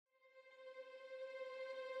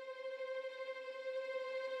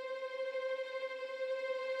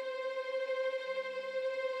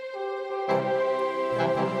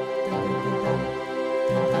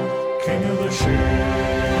Back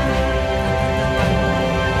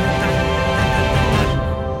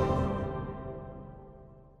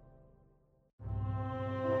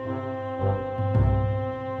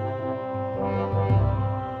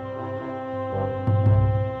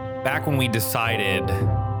when we decided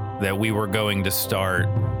that we were going to start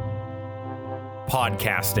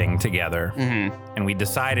podcasting together, and we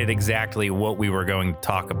decided exactly what we were going to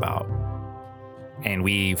talk about. And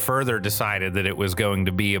we further decided that it was going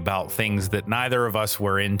to be about things that neither of us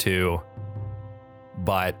were into,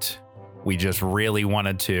 but we just really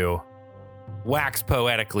wanted to wax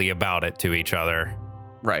poetically about it to each other.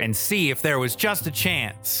 Right. And see if there was just a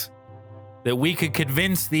chance that we could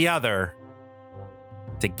convince the other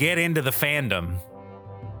to get into the fandom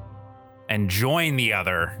and join the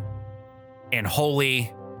other in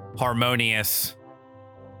holy, harmonious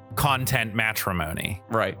content matrimony.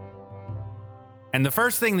 Right. And the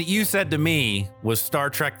first thing that you said to me was Star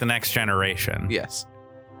Trek: The Next Generation. Yes.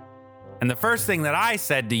 And the first thing that I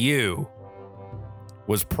said to you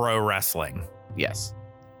was pro wrestling. Yes.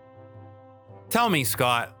 Tell me,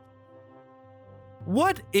 Scott,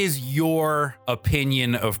 what is your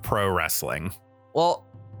opinion of pro wrestling? Well,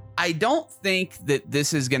 I don't think that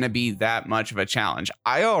this is going to be that much of a challenge.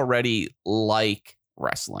 I already like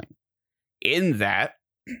wrestling in that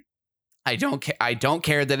I don't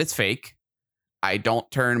care that it's fake. I don't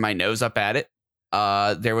turn my nose up at it.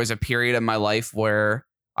 There was a period of my life where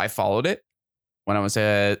I followed it when I was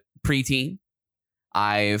a preteen.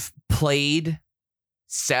 I've played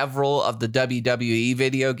several of the WWE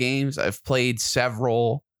video games. I've played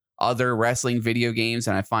several other wrestling video games,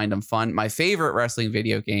 and I find them fun. My favorite wrestling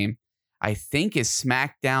video game, I think, is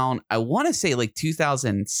SmackDown. I want to say like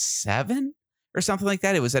 2007 or something like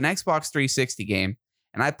that. It was an Xbox 360 game,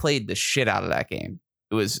 and I played the shit out of that game.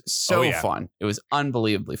 It was so fun. It was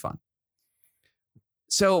unbelievably fun.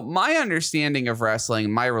 So my understanding of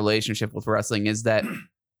wrestling, my relationship with wrestling is that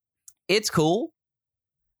it's cool.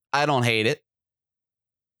 I don't hate it.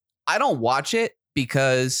 I don't watch it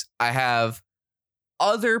because I have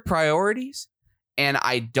other priorities and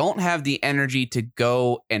I don't have the energy to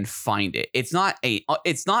go and find it. It's not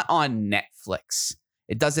on Netflix.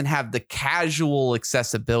 It doesn't have the casual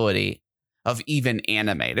accessibility of even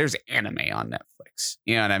anime. There's anime on Netflix.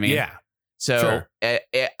 You know what I mean? Yeah. So sure.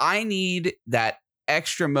 I need that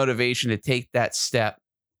extra motivation to take that step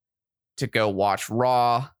to go watch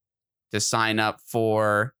Raw, to sign up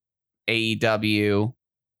for AEW,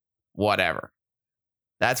 whatever.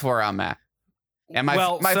 That's where I'm at. And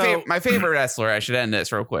my favorite wrestler, I should end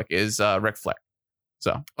this real quick, is Ric Flair.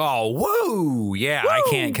 So. Oh, woo. Yeah, woo! I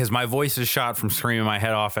can't because my voice is shot from screaming my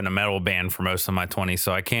head off in a metal band for most of my 20s.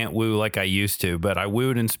 So I can't woo like I used to, but I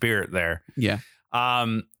wooed in spirit there. Yeah.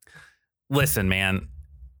 Listen, man,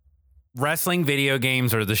 wrestling video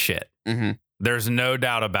games are the shit. Mm-hmm. There's no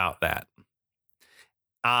doubt about that.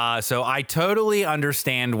 So I totally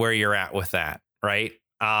understand where you're at with that. Right.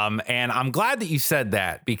 And I'm glad that you said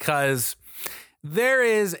that because there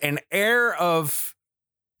is an air of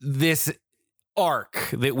this arc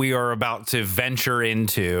that we are about to venture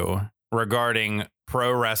into regarding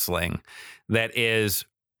pro wrestling that is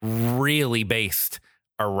really based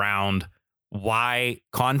around why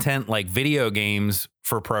content like video games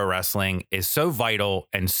for pro wrestling is so vital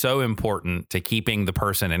and so important to keeping the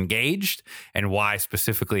person engaged, and why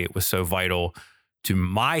specifically it was so vital to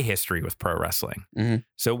my history with pro wrestling. Mm-hmm.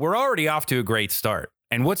 So we're already off to a great start.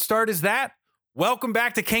 And what start is that? Welcome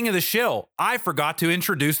back to King of the Shill. I forgot to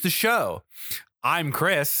introduce the show. I'm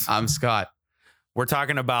Chris. I'm Scott. We're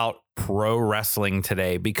talking about pro wrestling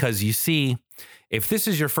today because you see, if this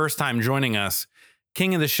is your first time joining us,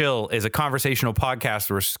 King of the Shill is a conversational podcast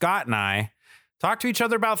where Scott and I talk to each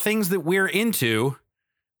other about things that we're into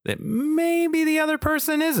that maybe the other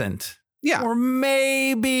person isn't. Yeah. Or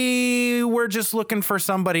maybe we're just looking for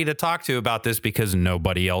somebody to talk to about this because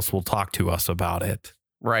nobody else will talk to us about it.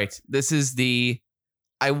 Right. This is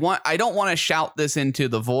I don't want to shout this into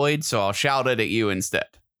the void, so I'll shout it at you instead.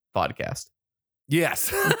 Podcast.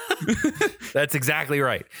 Yes. That's exactly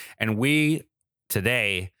right. And we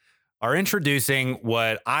today are introducing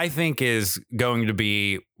what I think is going to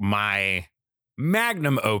be my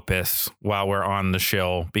magnum opus while we're on the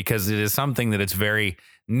Shill, because it is something that it's very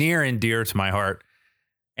near and dear to my heart.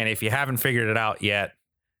 And if you haven't figured it out yet,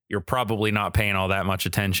 you're probably not paying all that much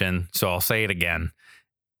attention. So I'll say it again.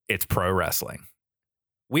 It's pro wrestling.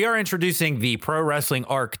 We are introducing the pro wrestling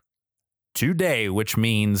arc today, which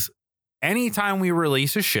means anytime we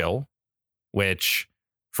release a Shill, which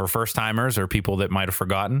for first timers or people that might have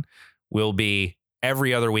forgotten, will be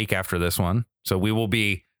every other week after this one. So we will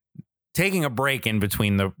be taking a break in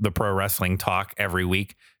between the pro wrestling talk every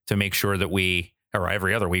week to make sure that or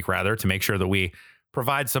every other week rather, to make sure that we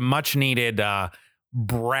provide some much needed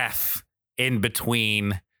breath in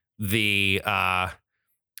between the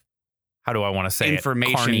how do I want to say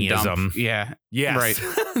information dump. Yeah. Yes. Right.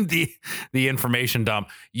 the information dump.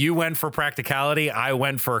 You went for practicality. I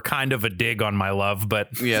went for kind of a dig on my love,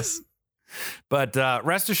 but yes. But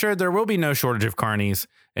rest assured, there will be no shortage of carnies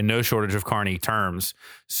and no shortage of carny terms.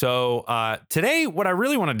 So today, what I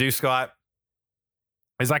really want to do, Scott,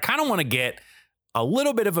 is I kind of want to get a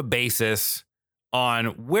little bit of a basis on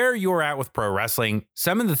where you're at with pro wrestling,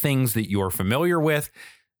 some of the things that you're familiar with,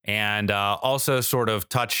 and also sort of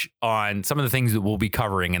touch on some of the things that we'll be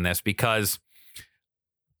covering in this, because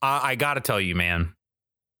I got to tell you, man,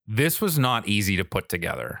 this was not easy to put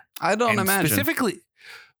together. I don't imagine.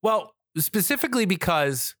 Specifically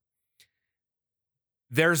because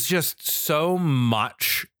there's just so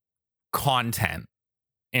much content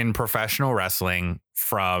in professional wrestling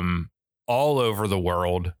from all over the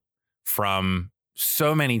world, from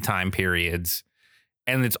so many time periods,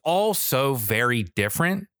 and it's all so very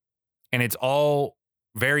different, and it's all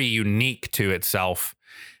very unique to itself,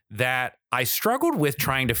 that I struggled with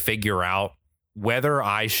trying to figure out whether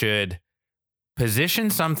I should position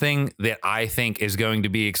something that I think is going to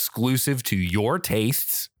be exclusive to your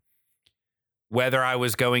tastes, whether I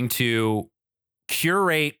was going to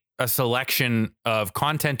curate a selection of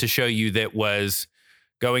content to show you that was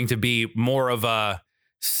going to be more of a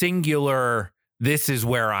singular, this is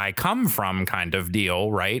where I come from kind of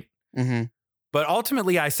deal, right? Mm-hmm. But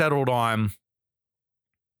ultimately, I settled on,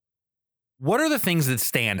 what are the things that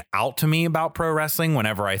stand out to me about pro wrestling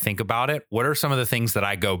whenever I think about it? What are some of the things that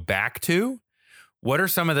I go back to? What are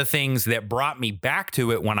some of the things that brought me back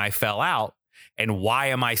to it when I fell out? And why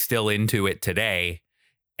am I still into it today?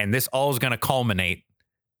 And this all is going to culminate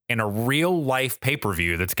in a real life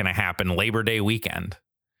pay-per-view that's going to happen Labor Day weekend.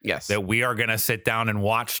 Yes. That we are going to sit down and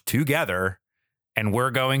watch together, and we're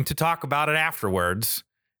going to talk about it afterwards.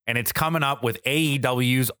 And it's coming up with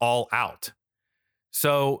AEW's All Out.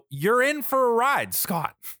 So you're in for a ride,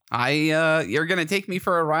 Scott. You're going to take me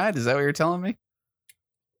for a ride? Is that what you're telling me?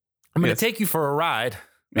 I'm going to take you for a ride.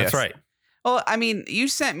 That's right. Well, I mean, you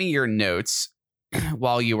sent me your notes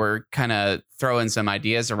while you were kind of throwing some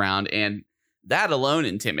ideas around, and that alone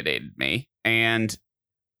intimidated me. And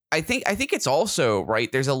I think it's also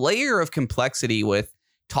right. There's a layer of complexity with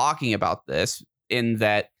talking about this, in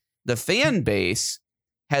that the fan base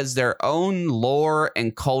has their own lore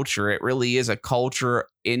and culture. It really is a culture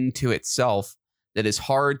into itself that is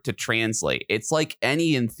hard to translate. It's like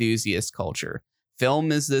any enthusiast culture.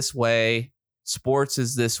 Film is this way. Sports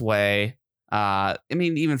is this way. I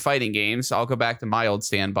mean, even fighting games. I'll go back to my old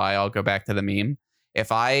standby. I'll go back to the meme.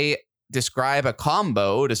 If I describe a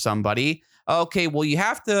combo to somebody, okay, well, you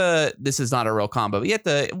have to, this is not a real combo, but you have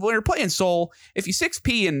to, when you're playing Soul, if you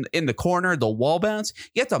 6P in the corner, the wall bounce,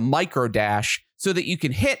 you have to micro dash so that you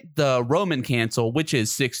can hit the Roman cancel, which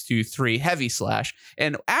is 6-2-3 heavy slash.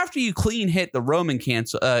 And after you clean hit the Roman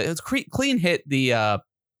cancel, clean hit the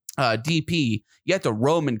DP, you have to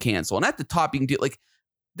Roman cancel. And at the top, you can do, like,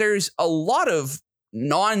 there's a lot of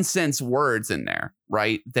nonsense words in there,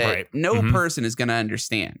 right? That no person is going to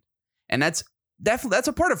understand. And that's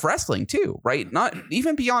a part of wrestling too, right? Not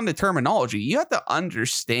even beyond the terminology. You have to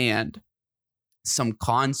understand some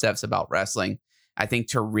concepts about wrestling, I think,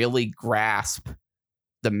 to really grasp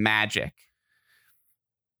the magic.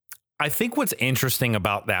 I think what's interesting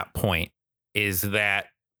about that point is that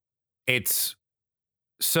it's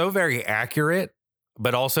so very accurate,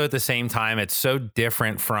 but also at the same time, it's so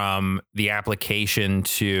different from the application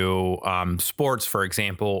to sports, for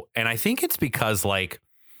example. And I think it's because, like,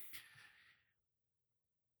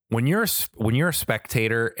 when you're a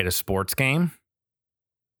spectator at a sports game,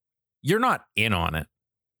 you're not in on it.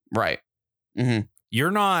 Right. Mm-hmm.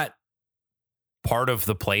 You're not part of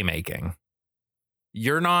the playmaking.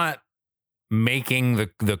 You're not making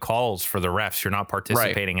the calls for the refs. You're not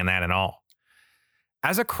participating in that at all.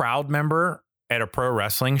 As a crowd member at a pro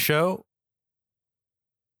wrestling show,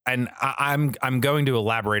 and I'm going to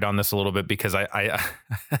elaborate on this a little bit because I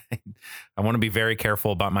want to be very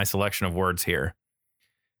careful about my selection of words here.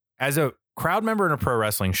 As a crowd member in a pro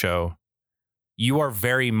wrestling show, you are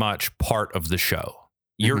very much part of the show.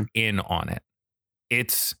 You're in on it.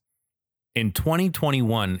 It's in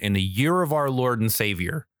 2021, in the year of our Lord and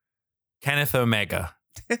Savior, Kenneth Omega,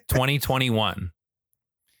 2021.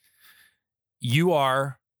 You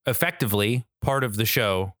are effectively part of the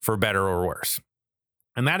show, for better or worse.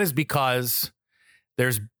 And that is because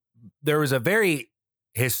there was a very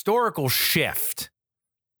historical shift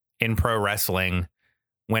in pro wrestling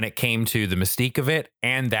when it came to the mystique of it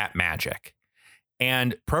and that magic.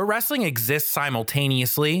 And pro wrestling exists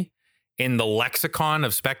simultaneously in the lexicon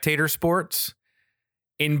of spectator sports,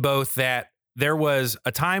 in both that there was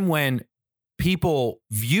a time when people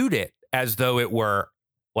viewed it as though it were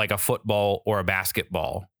like a football or a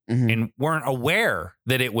basketball and weren't aware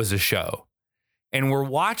that it was a show. And we're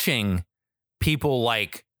watching people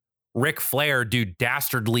like Ric Flair do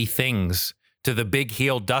dastardly things to the big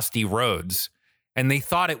heel Dusty Rhodes, and they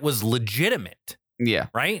thought it was legitimate. Yeah.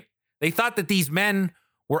 Right? They thought that these men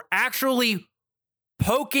were actually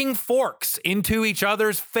poking forks into each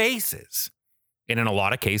other's faces. And in a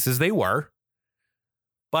lot of cases, they were.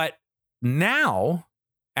 But now,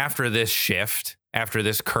 after this shift, after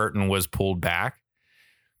this curtain was pulled back,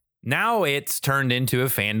 now it's turned into a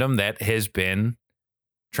fandom that has been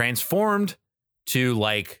transformed to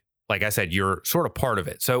like I said, you're sort of part of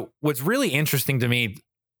it. So what's really interesting to me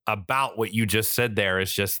about what you just said there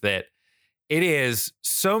is just that it is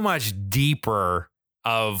so much deeper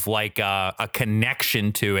of like a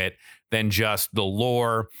connection to it than just the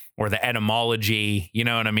lore or the etymology, you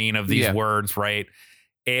know what I mean, of these words, right?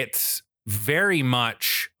 It's very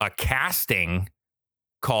much a casting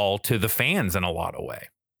call to the fans in a lot of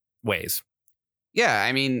ways. Yeah,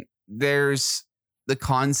 I mean, there's the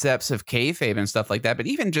concepts of kayfabe and stuff like that, but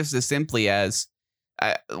even just as simply as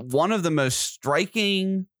one of the most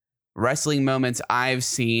striking wrestling moments I've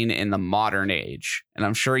seen in the modern age, and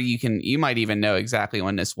I'm sure you might even know exactly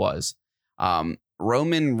when this was.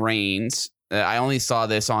 Roman Reigns, I only saw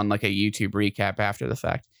this on like a YouTube recap after the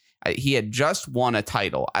fact. He had just won a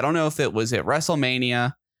title. I don't know if it was at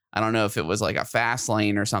WrestleMania. I don't know if it was like a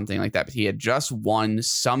Fastlane or something like that, but he had just won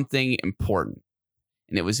something important.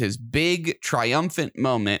 And it was his big triumphant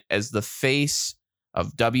moment as the face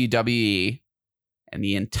of WWE, and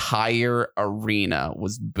the entire arena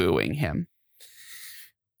was booing him.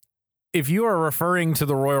 If you are referring to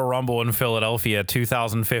the Royal Rumble in Philadelphia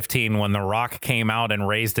 2015, when The Rock came out and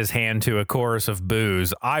raised his hand to a chorus of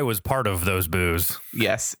boos, I was part of those boos.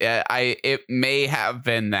 Yes, it may have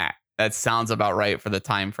been that. That sounds about right for the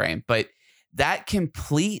time frame, but that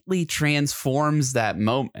completely transforms that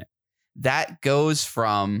moment. That goes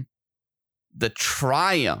from the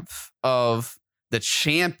triumph of the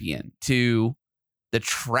champion to the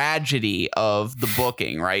tragedy of the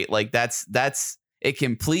booking, right? Like that's it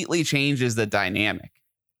completely changes the dynamic.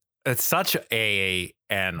 It's such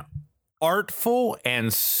an artful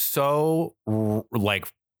and so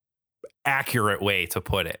like accurate way to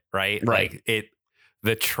put it, right? Like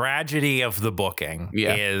the tragedy of the booking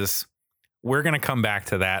is, we're going to come back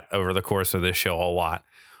to that over the course of this show a lot.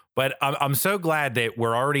 But I'm so glad that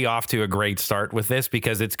we're already off to a great start with this,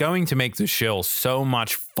 because it's going to make the Shill so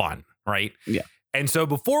much fun, right? Yeah. And so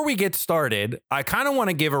before we get started, I kind of want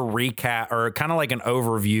to give a recap or kind of like an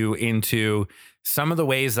overview into some of the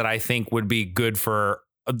ways that I think would be good for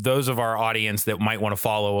those of our audience that might want to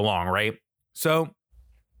follow along, right? So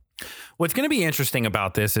what's going to be interesting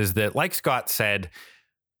about this is that, like Scott said,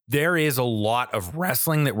 there is a lot of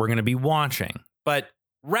wrestling that we're going to be watching, but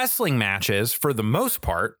wrestling matches, for the most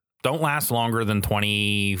part, don't last longer than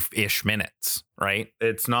 20-ish minutes, right?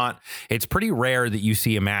 It's pretty rare that you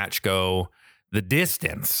see a match go the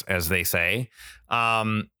distance, as they say.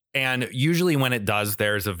 And usually when it does,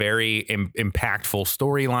 there's a very impactful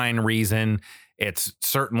storyline reason. It's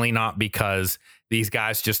certainly not because these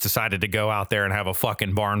guys just decided to go out there and have a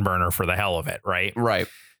fucking barn burner for the hell of it, right? Right.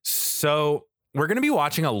 So we're going to be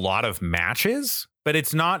watching a lot of matches, but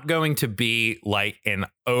it's not going to be like an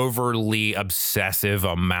overly obsessive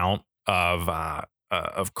amount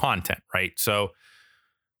of content, right? So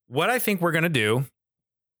what I think we're going to do,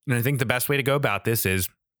 and I think the best way to go about this is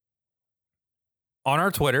on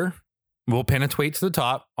our Twitter, we'll pin a tweet to the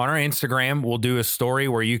top. On our Instagram, we'll do a story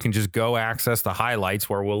where you can just go access the highlights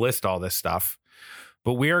where we'll list all this stuff.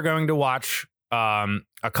 But we are going to watch a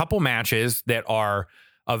couple matches that are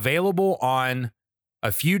available on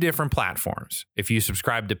a few different platforms. If you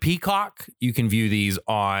subscribe to Peacock, you can view these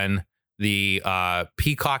on the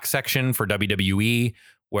Peacock section for WWE,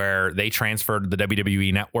 where they transferred the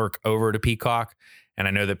WWE network over to Peacock. And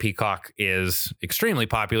I know that Peacock is extremely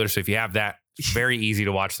popular. So if you have that, it's very easy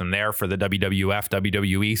to watch them there for the WWF,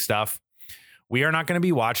 WWE stuff. We are not going to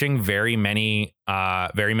be watching very many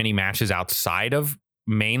matches outside of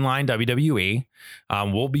mainline WWE.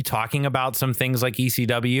 We'll be talking about some things like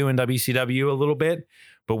ECW and WCW a little bit,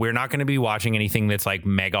 but we're not going to be watching anything that's like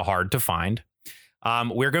mega hard to find.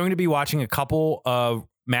 We're going to be watching a couple of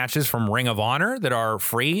matches from Ring of Honor that are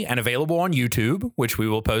free and available on YouTube, which we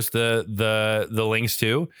will post the links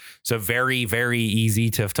to. So very, very easy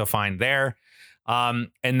to find there. And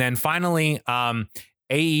then finally,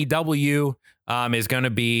 AEW is going to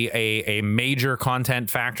be a major content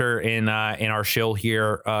factor in our Shill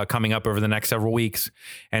here coming up over the next several weeks.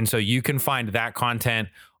 And so you can find that content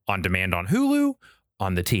on demand on Hulu,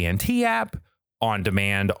 on the TNT app, on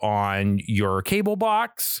demand on your cable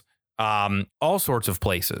box, all sorts of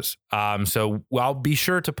places. So I'll be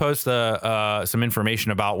sure to post some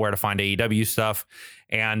information about where to find AEW stuff.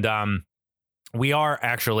 And we are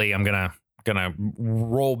actually, I'm gonna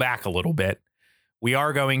roll back a little bit. We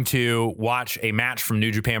are going to watch a match from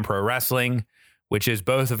New Japan Pro Wrestling, which is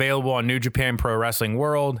both available on New Japan Pro Wrestling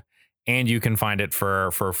World, and you can find it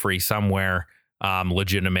for free somewhere,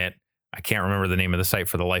 legitimate. I can't remember the name of the site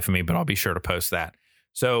for the life of me, but I'll be sure to post that.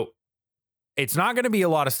 So it's not going to be a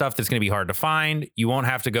lot of stuff that's going to be hard to find. You won't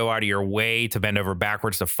have to go out of your way to bend over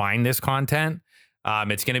backwards to find this content.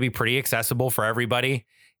 It's going to be pretty accessible for everybody.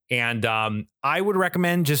 And I would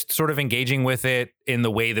recommend just sort of engaging with it in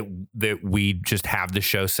the way that we just have the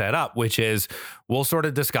show set up, which is we'll sort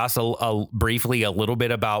of discuss briefly a little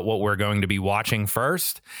bit about what we're going to be watching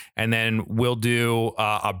first. And then we'll do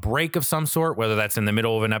a break of some sort, whether that's in the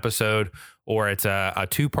middle of an episode or it's a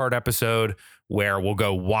 2-part episode where we'll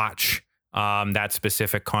go watch that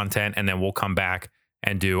specific content. And then we'll come back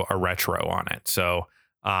and do a retro on it. So,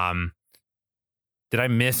 did I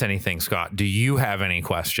miss anything, Scott? Do you have any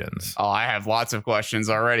questions? Oh, I have lots of questions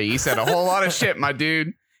already. You said a whole lot of shit, my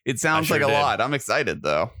dude. It sounds like a lot. I'm excited,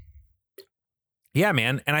 though. Yeah,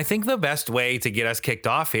 man. And I think the best way to get us kicked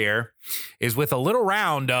off here is with a little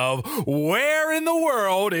round of where in the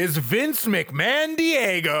world is Vince McMahon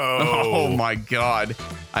Diego? Oh, my God.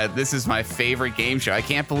 This is my favorite game show. I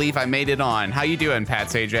can't believe I made it on. How you doing, Pat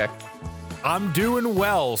Sajak? I'm doing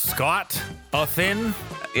well, Scott. Thin.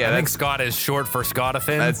 Yeah, I think Scott is short for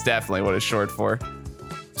Scott-a-thin. That's definitely what it's short for.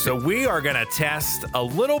 So we are going to test a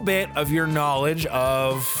little bit of your knowledge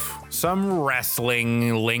of some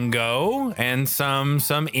wrestling lingo and some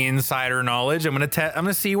insider knowledge. I'm going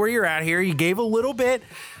to see where you're at here. You gave a little bit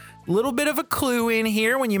of a clue in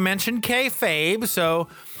here when you mentioned kayfabe. So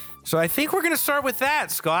I think we're going to start with that,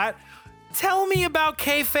 Scott. Tell me about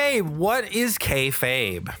kayfabe. What is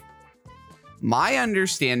kayfabe? My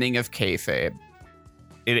understanding of kayfabe,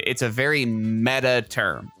 it's a very meta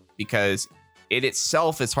term because it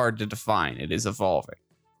itself is hard to define. It is evolving.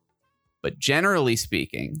 But generally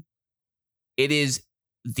speaking, it is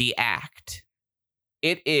the act.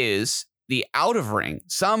 It is the out of ring,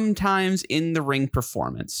 sometimes in the ring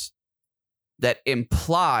performance that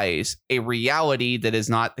implies a reality that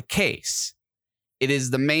is not the case. It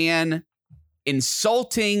is the man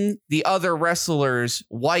insulting the other wrestler's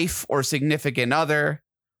wife or significant other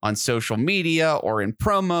on social media or in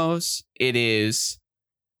promos. It is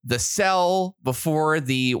the sell before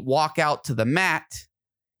the walk out to the mat.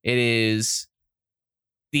 It is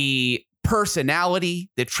the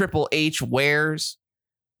personality that Triple H wears,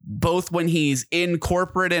 both when he's in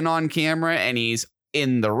corporate and on camera and he's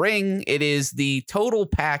in the ring. It is the total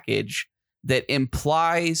package that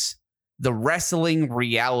implies the wrestling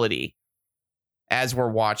reality as we're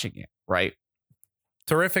watching it, right?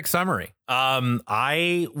 Terrific summary.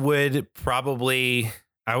 I would probably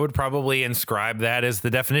inscribe that as the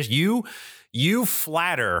definition. You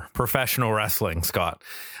flatter professional wrestling, Scott.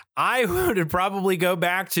 I would probably go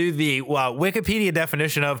back to the Wikipedia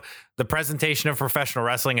definition of the presentation of professional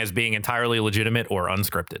wrestling as being entirely legitimate or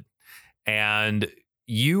unscripted. And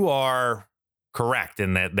you are correct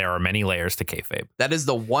in that there are many layers to kayfabe. That is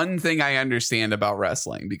the one thing I understand about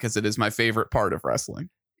wrestling because it is my favorite part of wrestling.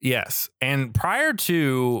 Yes. And prior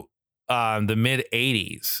to the mid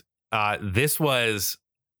 80s, this was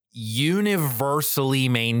universally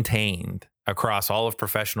maintained across all of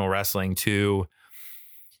professional wrestling to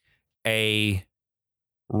a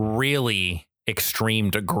really extreme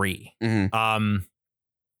degree. Mm-hmm.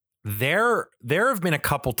 There have been a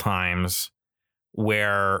couple times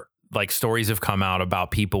where like stories have come out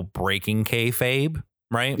about people breaking kayfabe,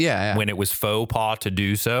 right? Yeah. When it was faux pas to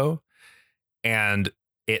do so and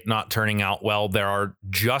it not turning out well. There are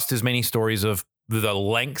just as many stories of the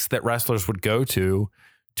lengths that wrestlers would go to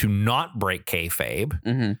not break kayfabe.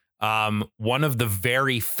 Mm-hmm. One of the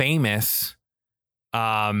very famous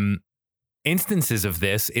instances of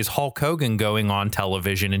this is Hulk Hogan going on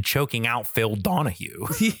television and choking out Phil Donahue.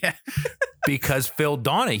 Yeah. Because Phil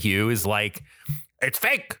Donahue is like, it's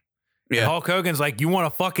fake. Yeah. And Hulk Hogan's like, you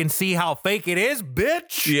want to fucking see how fake it is,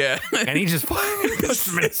 bitch? Yeah. And he just fucking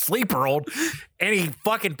puts him in a sleeper hold and he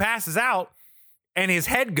fucking passes out and his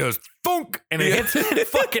head goes thunk and it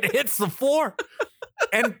fucking hits the floor.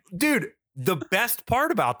 And dude, the best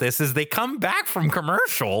part about this is they come back from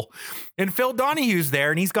commercial and Phil Donahue's there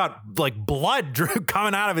and he's got like blood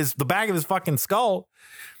coming out of the back of his fucking skull.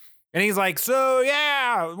 And he's like, so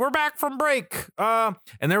yeah, we're back from break. And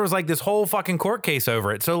there was like this whole fucking court case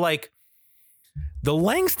over it. So like the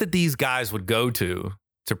lengths that these guys would go to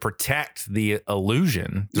protect the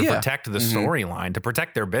illusion, to protect the storyline, to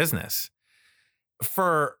protect their business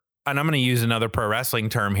and I'm going to use another pro wrestling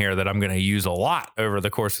term here that I'm going to use a lot over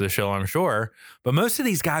the course of the show, I'm sure. But most of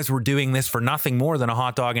these guys were doing this for nothing more than a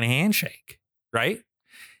hot dog and a handshake, right?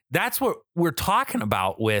 That's what we're talking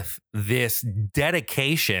about with this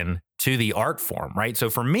dedication to the art form, right?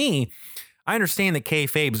 So for me, I understand that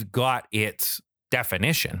kayfabe's got its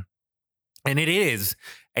definition, and it is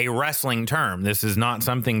a wrestling term. This is not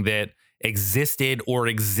something that existed or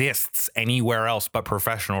exists anywhere else but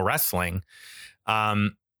professional wrestling.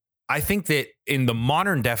 I think that in the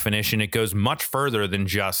modern definition, it goes much further than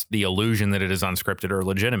just the illusion that it is unscripted or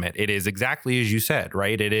legitimate. It is exactly as you said,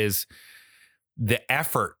 right? It is the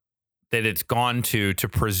effort that it's gone to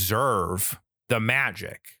preserve the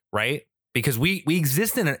magic, right? Because we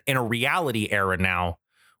exist in a reality era now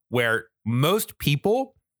where most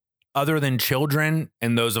people, other than children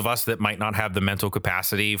and those of us that might not have the mental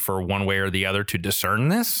capacity for one way or the other to discern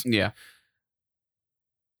this. Yeah.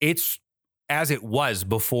 It's as it was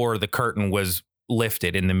before the curtain was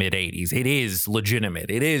lifted in the mid 80s. It is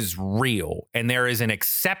legitimate. It is real. And there is an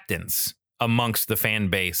acceptance amongst the fan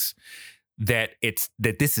base that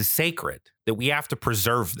this is sacred, that we have to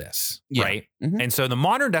preserve this. Right. Mm-hmm. And so the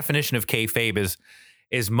modern definition of kayfabe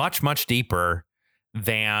is much, much deeper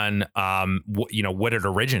than, what it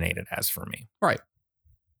originated as for me. Right.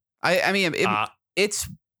 I mean, it's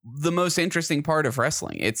the most interesting part of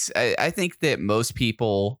wrestling. I think that most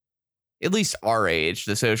people, at least our age,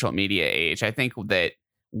 the social media age, I think that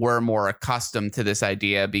we're more accustomed to this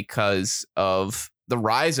idea because of the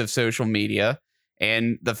rise of social media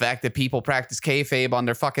and the fact that people practice kayfabe on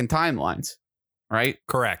their fucking timelines, right?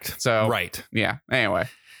 Correct. So, right. Yeah. Anyway,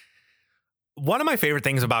 one of my favorite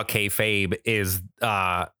things about kayfabe is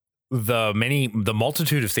the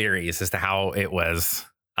multitude of theories as to how it was.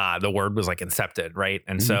 The word was like incepted, right?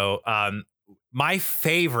 And so my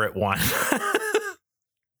favorite one.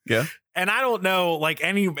 Yeah. And I don't know like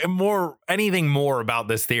anything more about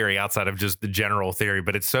this theory outside of just the general theory,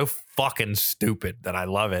 but it's so fucking stupid that I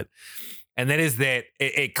love it. And that is that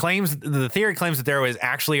the theory claims that there was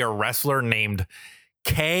actually a wrestler named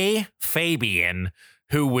K Fabian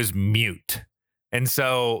who was mute. And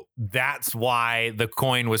so that's why the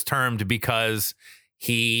coin was termed, because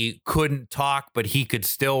he couldn't talk, but he could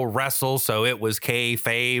still wrestle. So it was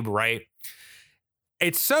kayfabe, right?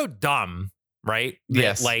 It's so dumb, right?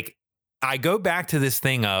 Yes. Like, I go back to this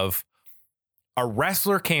thing of a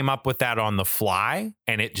wrestler came up with that on the fly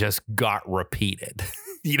and it just got repeated.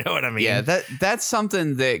 You know what I mean? Yeah, that's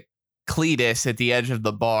something that Cletus at the edge of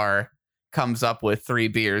the bar comes up with 3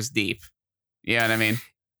 beers deep. You know what I mean?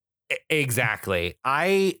 Exactly.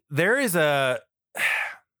 There's a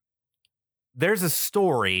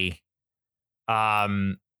story.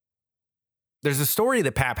 There's a story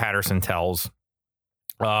that Pat Patterson tells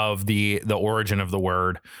of the origin of the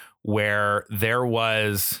word, where there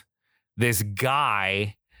was this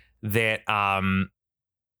guy that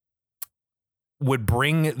would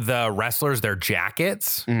bring the wrestlers their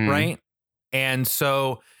jackets, right? And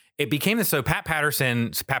so it became this. So Pat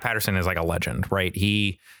Patterson is like a legend, right?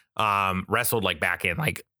 He wrestled like back in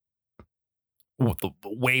like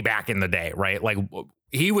way back in the day, right? Like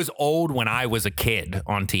he was old when I was a kid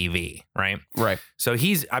on TV, right? Right. So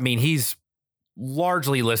he's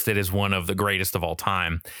largely listed as one of the greatest of all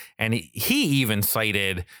time. And he even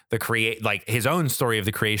cited his own story of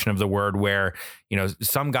the creation of the word, where,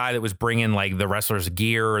 some guy that was bringing like the wrestlers'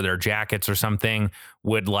 gear or their jackets or something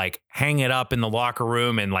would like hang it up in the locker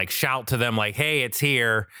room and like shout to them like, hey, it's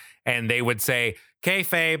here. And they would say,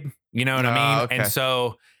 kayfabe, you know what I mean? Okay. And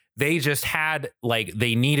so they just had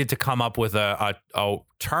they needed to come up with a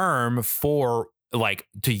term for like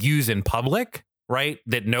to use in public, right?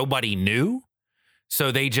 That nobody knew. So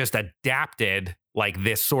they just adapted like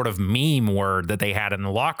this sort of meme word that they had in the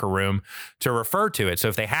locker room to refer to it. So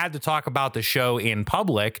if they had to talk about the show in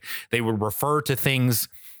public, they would refer to things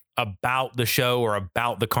about the show or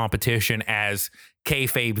about the competition as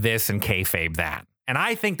kayfabe this and kayfabe that. And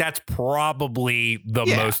I think that's probably the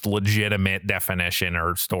most legitimate definition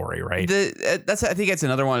or story, right? I think it's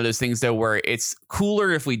another one of those things though, where it's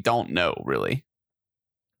cooler if we don't know, really.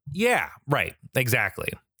 Yeah, right. Exactly.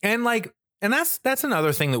 And that's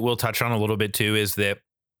another thing that we'll touch on a little bit too, is that,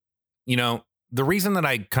 the reason that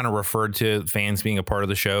I kind of referred to fans being a part of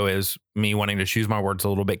the show as me wanting to choose my words a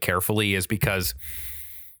little bit carefully is because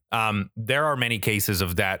there are many cases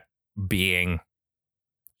of that being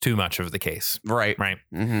too much of the case. Right. Right.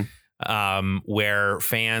 Mm-hmm. where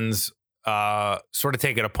fans sort of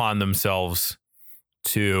take it upon themselves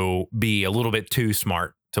to be a little bit too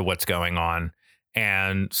smart to what's going on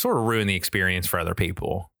and sort of ruin the experience for other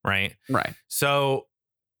people. Right. Right. So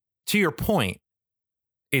to your point,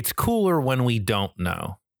 it's cooler when we don't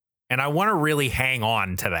know. And I want to really hang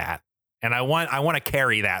on to that. And I want to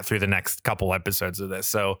carry that through the next couple episodes of this.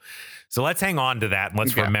 So let's hang on to that and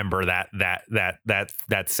let's remember that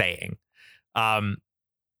saying.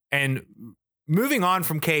 And moving on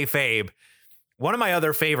from kayfabe, one of my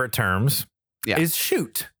other favorite terms is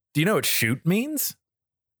shoot. Do you know what shoot means?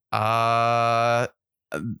 The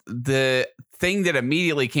thing that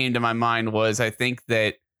immediately came to my mind was I think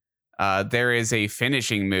that there is a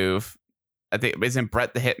finishing move. I think isn't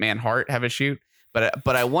Bret the Hitman Hart have a shoot? But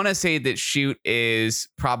I want to say that shoot is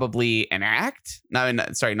probably an act. No,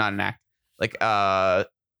 sorry, not an act. Like an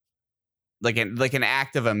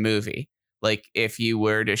act of a movie. Like if you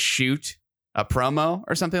were to shoot a promo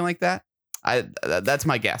or something like that. That's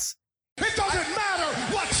my guess. It doesn't matter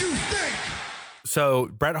what you think. So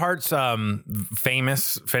Bret Hart's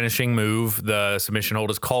famous finishing move, the submission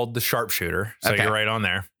hold, is called the sharpshooter. So you're right on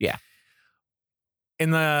there. Yeah. In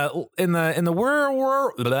the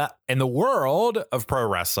world of pro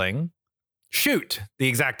wrestling, shoot, the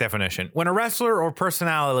exact definition. When a wrestler or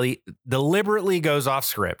personality deliberately goes off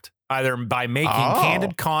script, either by making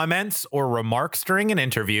candid comments or remarks during an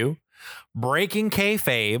interview, breaking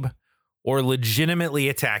kayfabe, or legitimately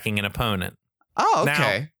attacking an opponent. Oh,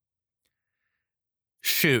 okay. Now,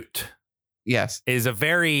 shoot. Yes. Is a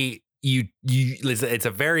very it's a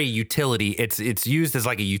very utility. It's used as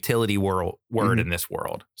like a utility word in this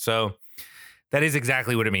world. So that is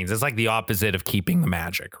exactly what it means. It's like the opposite of keeping the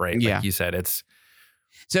magic, right? Yeah. Like you said, it's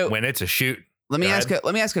so when it's a shoot. Let me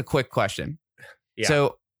ask a quick question. Yeah.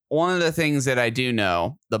 So one of the things that I do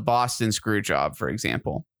know, the Boston screw job, for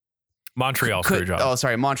example. Montreal screw job. Oh,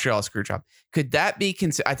 sorry, Montreal screw job. Could that be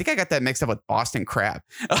I think I got that mixed up with Boston crab.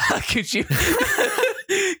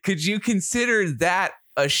 Could you consider that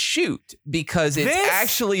a shoot because it's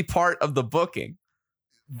actually part of the booking?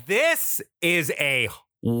 This is a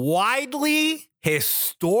widely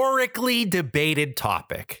historically debated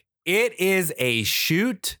topic. It is a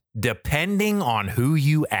shoot depending on who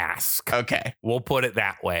you ask. Okay. We'll put it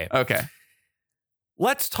that way. Okay.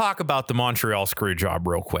 Let's talk about the Montreal screw job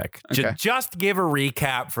real quick. Okay. Just give a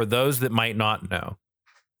recap for those that might not know.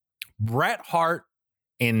 Bret Hart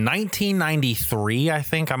in 1993, I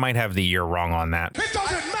think I might have the year wrong on that. It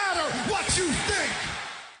doesn't matter what you think.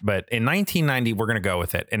 But in 1990, we're going to go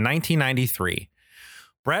with it. In 1993,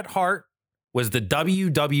 Bret Hart was the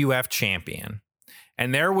WWF champion.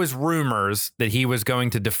 And there was rumors that he was going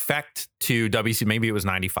to defect to WC. Maybe it was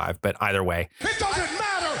 95, but either way. It doesn't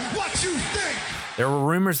matter what you think. There were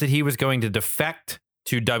rumors that he was going to defect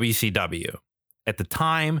to WCW. At the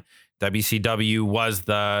time, WCW was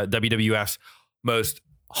the WWF's most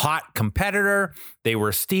hot competitor. They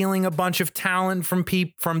were stealing a bunch of talent from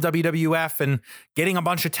WWF and getting a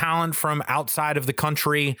bunch of talent from outside of the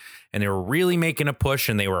country. And they were really making a push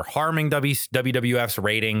and they were harming WWF's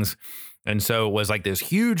ratings. And so it was like this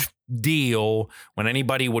huge deal when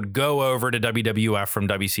anybody would go over to WWF from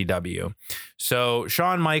WCW. So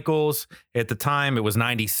Shawn Michaels, at the time, it was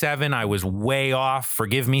 97. I was way off.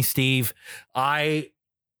 Forgive me, Steve. So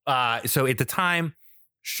at the time,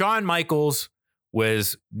 Shawn Michaels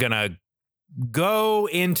was going to go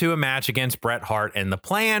into a match against Bret Hart. And the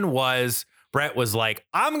plan was, Bret was like,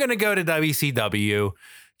 I'm going to go to WCW.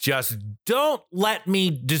 Just don't make me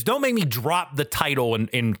drop the title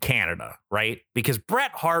in Canada, right? Because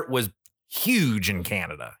Bret Hart was huge in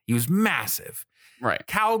Canada. He was massive. Right.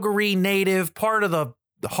 Calgary native, part of the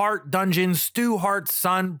Hart Dungeon, Stu Hart's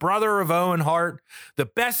son, brother of Owen Hart. The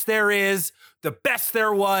best there is, the best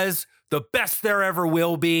there was, the best there ever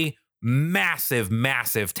will be. Massive,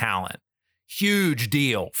 massive talent. Huge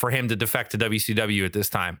deal for him to defect to WCW at this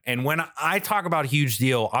time. And when I talk about huge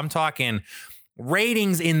deal, I'm talking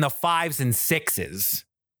ratings in the 5s and 6s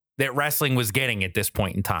that wrestling was getting at this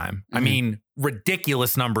point in time. Mm-hmm. I mean,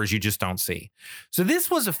 ridiculous numbers you just don't see. So this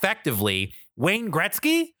was effectively Wayne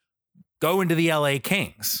Gretzky going to the LA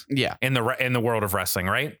Kings. Yeah. In the world of wrestling,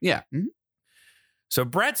 right? Yeah. Mm-hmm. So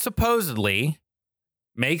Bret supposedly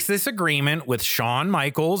makes this agreement with Shawn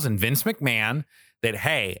Michaels and Vince McMahon that,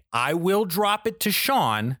 hey, I will drop it to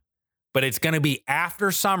Shawn, but it's going to be after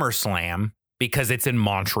SummerSlam because it's in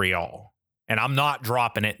Montreal. And I'm not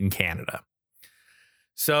dropping it in Canada.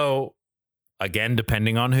 So, again,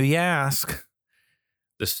 depending on who you ask,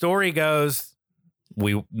 the story goes,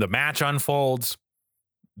 the match unfolds.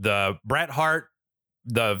 The Bret Hart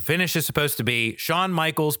the finish is supposed to be Shawn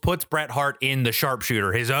Michaels puts Bret Hart in the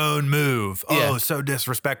sharpshooter, his own move. Yeah. Oh, so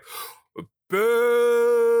disrespect.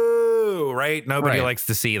 Boo! Right? Nobody likes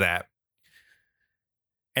to see that.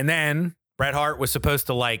 And then Bret Hart was supposed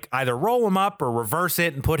to like either roll him up or reverse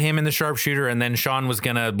it and put him in the sharpshooter. And then Shawn was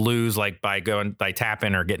going to lose like by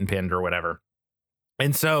tapping or getting pinned or whatever.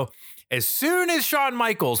 And so as soon as Shawn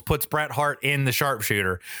Michaels puts Bret Hart in the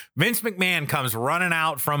sharpshooter, Vince McMahon comes running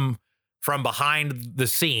out from behind the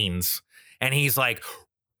scenes. And he's like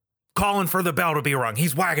calling for the bell to be rung.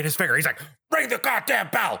 He's wagging his finger. He's like, ring the goddamn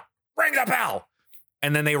bell. Ring the bell.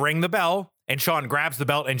 And then they ring the bell. And Shawn grabs the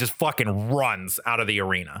belt and just fucking runs out of the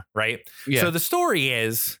arena, right? Yeah. So the story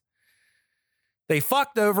is they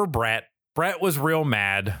fucked over Bret. Bret was real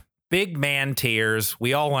mad. Big man tears.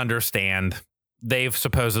 We all understand. They've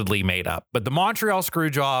supposedly made up. But the Montreal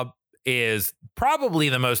Screwjob is probably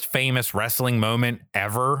the most famous wrestling moment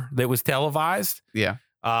ever that was televised. Yeah.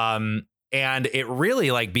 And it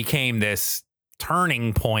really like became this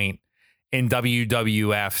turning point in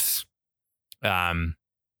WWF's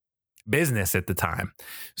business at the time.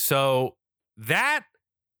 So that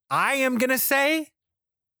I am going to say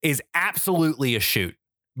is absolutely a shoot,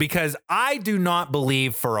 because I do not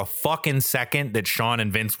believe for a fucking second that Shawn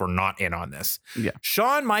and Vince were not in on this. Yeah.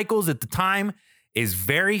 Shawn Michaels at the time is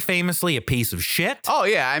very famously a piece of shit. Oh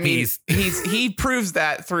yeah. I mean, he proves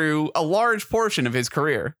that through a large portion of his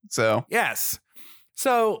career. So yes.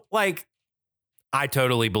 So like, I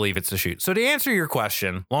totally believe it's a shoot. So to answer your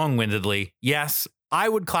question long-windedly, yes, I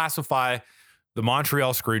would classify the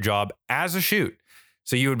Montreal Screwjob as a shoot.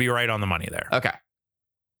 So you would be right on the money there. okay.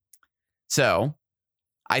 So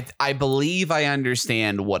I believe I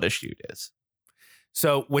understand what a shoot is.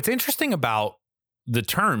 So what's interesting about the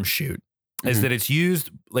term shoot is Mhm. that it's used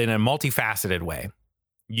in a multifaceted way.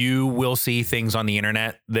 You will see things on the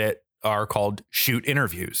internet that are called shoot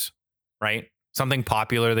interviews, right? Something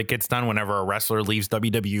popular that gets done whenever a wrestler leaves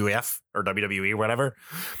WWF or WWE, whatever.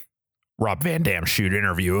 Rob Van Dam shoot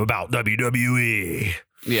interview about WWE.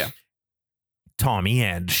 Yeah. Tommy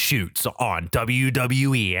End shoots on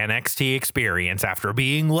WWE NXT experience after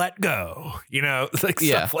being let go. You know, like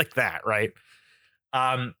stuff like that, right?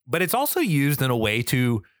 But it's also used in a way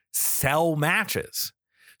to sell matches.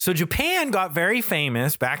 So Japan got very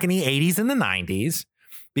famous back in the 80s and the 90s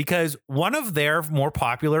because one of their more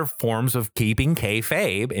popular forms of keeping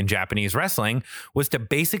kayfabe in Japanese wrestling was to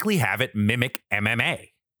basically have it mimic MMA,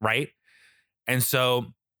 right? And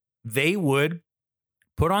so they would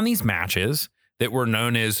put on these matches that were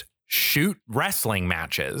known as shoot wrestling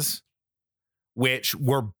matches, which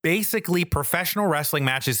were basically professional wrestling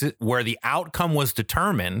matches where the outcome was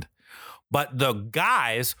determined, but the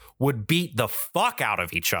guys would beat the fuck out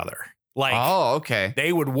of each other. Like, oh, okay.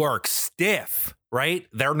 They would work stiff, right?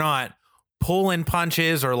 They're not pulling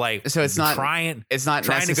punches or like so it's not trying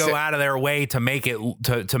to go out of their way to make it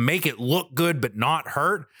to make it look good but not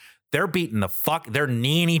hurt. They're beating they're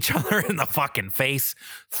kneeing each other in the fucking face,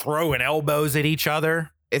 throwing elbows at each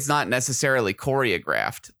other. It's not necessarily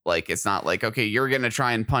choreographed. Like, it's not like, okay, you're going to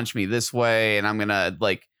try and punch me this way and I'm going to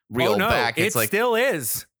like reel back. It's like, still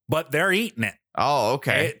is, but they're eating it. Oh,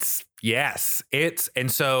 okay. And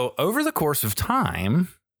so over the course of time,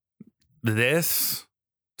 this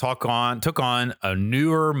took on a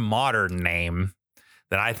newer modern name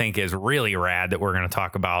that I think is really rad that we're going to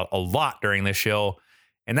talk about a lot during this show.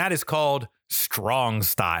 And that is called strong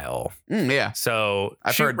style. Yeah. So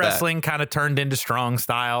shoot wrestling kind of turned into strong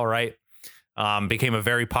style, right? Became a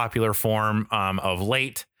very popular form of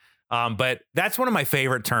late. But that's one of my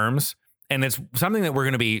favorite terms. And it's something that I'm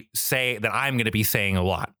going to be saying a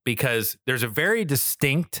lot because there's a very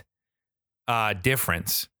distinct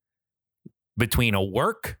difference between a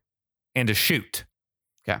work and a shoot.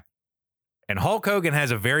 Okay. And Hulk Hogan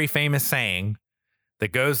has a very famous saying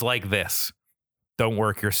that goes like this: don't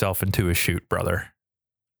work yourself into a shoot, brother.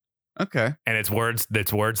 Okay. And it's words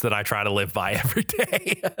that I try to live by every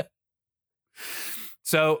day.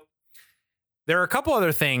 So there are a couple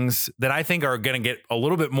other things that I think are going to get a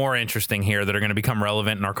little bit more interesting here that are going to become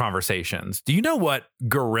relevant in our conversations. Do you know what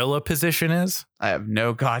gorilla position is? I have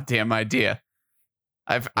no goddamn idea.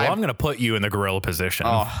 I'm going to put you in the gorilla position.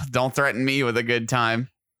 Oh, don't threaten me with a good time.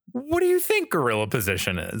 What do you think gorilla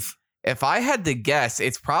position is? If I had to guess,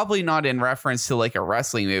 it's probably not in reference to like a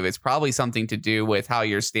wrestling move. It's probably something to do with how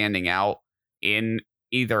you're standing out in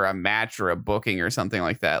either a match or a booking or something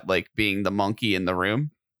like that, like being the monkey in the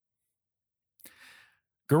room.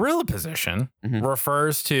 Gorilla position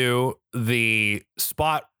refers to the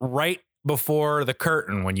spot right before the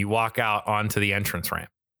curtain when you walk out onto the entrance ramp.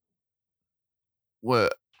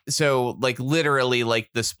 What? So like literally like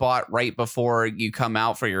the spot right before you come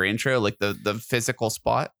out for your intro, like the physical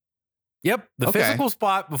spot. Yep. The physical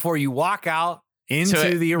spot before you walk out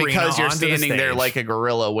into the arena. Because you're onto standing the there stage. like a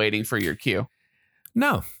gorilla waiting for your cue.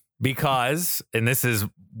 No, because, and this is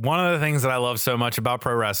one of the things that I love so much about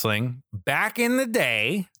pro wrestling, back in the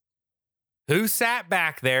day, who sat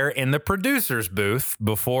back there in the producer's booth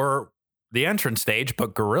before the entrance stage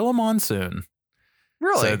but Gorilla Monsoon?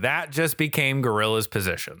 Really? So that just became Gorilla's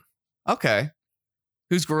position. Okay.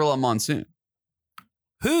 Who's Gorilla Monsoon?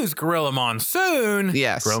 Who's Gorilla Monsoon?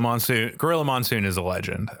 Yes. Gorilla Monsoon is a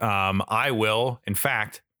legend. I will, in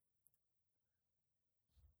fact,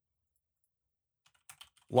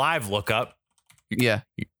 live look up. Yeah.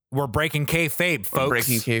 We're breaking kayfabe, folks.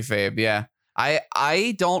 Breaking kayfabe, yeah.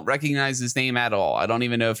 I don't recognize his name at all. I don't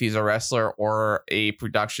even know if he's a wrestler or a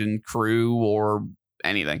production crew or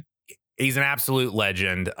anything. He's an absolute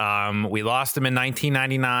legend. We lost him in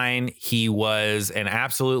 1999. He was an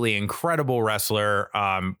absolutely incredible wrestler,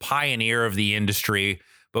 pioneer of the industry,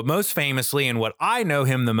 but most famously, and what I know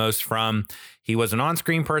him the most from, he was an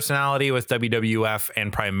on-screen personality with WWF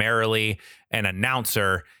and primarily an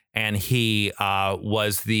announcer. And he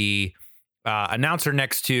was the announcer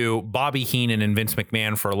next to Bobby Heenan and Vince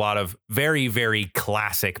McMahon for a lot of very, very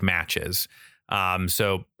classic matches.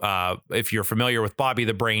 So if you're familiar with Bobby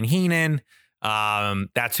the Brain Heenan,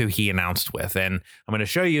 that's who he announced with. And I'm going to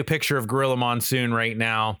show you a picture of Gorilla Monsoon right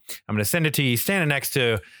now. I'm going to send it to you standing next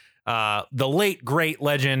to the late, great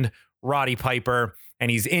legend, Roddy Piper. And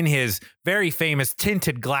he's in his very famous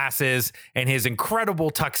tinted glasses and his incredible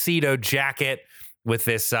tuxedo jacket with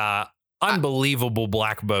this unbelievable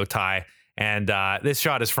black bow tie. And this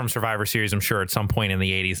shot is from Survivor Series, I'm sure, at some point in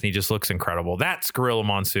the 80s, and he just looks incredible. That's Gorilla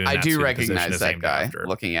Monsoon. I That's do who the recognize position is that named guy after.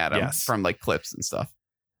 looking at him Yes. from like clips and stuff.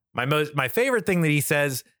 My favorite thing that he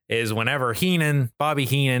says is whenever Bobby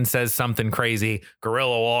Heenan says something crazy,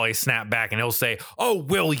 Gorilla will always snap back and he'll say, "Oh,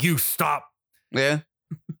 will you stop?" Yeah.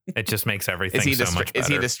 It just makes everything Is he so much better. Is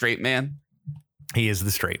he the straight man? He is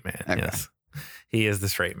the straight man. Okay. Yes, he is the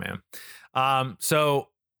straight man. So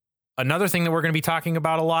another thing that we're going to be talking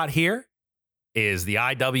about a lot here is the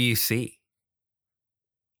IWC.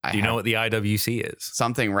 Do you know what the IWC is?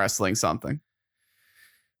 Something wrestling something.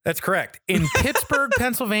 That's correct. In Pittsburgh,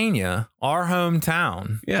 Pennsylvania, our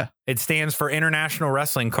hometown. Yeah. It stands for International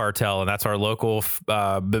Wrestling Cartel, and that's our local,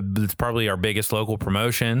 it's probably our biggest local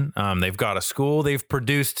promotion. They've got a school. They've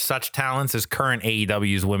produced such talents as current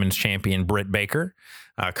AEW's women's champion, Britt Baker,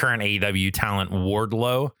 current AEW talent,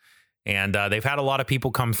 Wardlow. And they've had a lot of people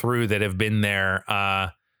come through that have been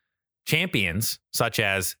their champions, such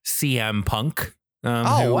as CM Punk, who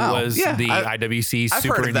was the IWC I've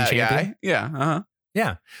Super heard of Indie that champion. guy. Yeah. Uh-huh.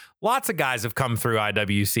 Yeah. Lots of guys have come through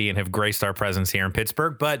IWC and have graced our presence here in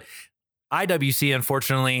Pittsburgh. But IWC,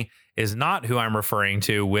 unfortunately, is not who I'm referring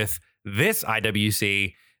to with this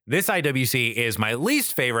IWC. This IWC is my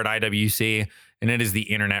least favorite IWC, and it is the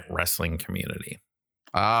internet wrestling community.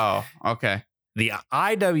 Oh, okay. The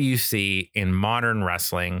IWC in modern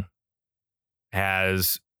wrestling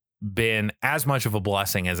has been as much of a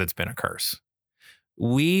blessing as it's been a curse.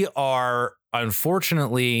 We are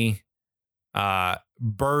unfortunately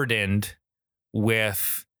burdened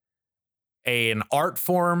with an art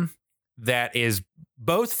form that is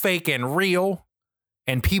both fake and real,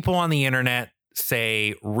 and people on the internet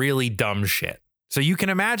say really dumb shit. So you can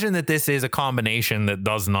imagine that this is a combination that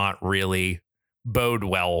does not really bode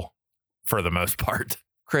well for the most part.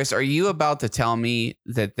 Chris, are you about to tell me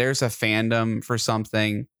that there's a fandom for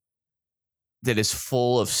something that is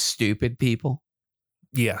full of stupid people?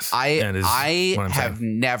 Yes. I have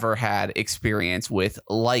never had experience with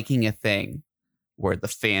liking a thing where the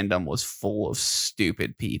fandom was full of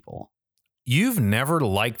stupid people. You've never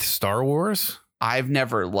liked Star Wars? I've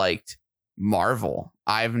never liked Marvel.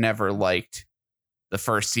 I've never liked the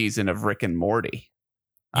first season of Rick and Morty.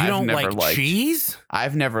 You don't like cheese?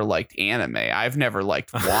 I've never liked anime. I've never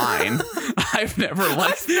liked wine. I've never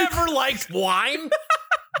liked wine.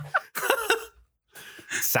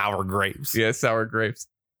 Sour grapes. Yeah, sour grapes.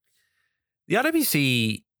 The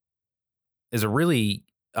IWC is a really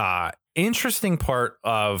interesting part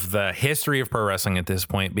of the history of pro wrestling at this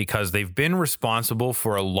point because they've been responsible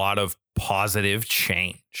for a lot of positive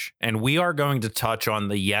change. And we are going to touch on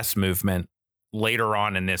the Yes movement later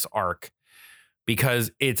on in this arc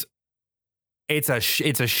because it's a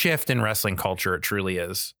shift in wrestling culture. It truly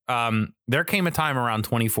is. There came a time around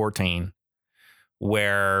 2014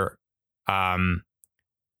 where I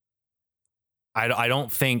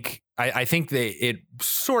think that it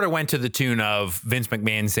sort of went to the tune of Vince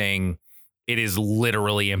McMahon saying it is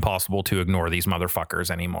literally impossible to ignore these motherfuckers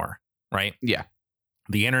anymore. Right. Yeah.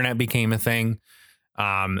 the internet became a thing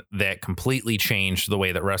that completely changed the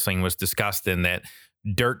way that wrestling was discussed, and that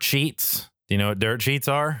dirt sheets. Do you know what dirt sheets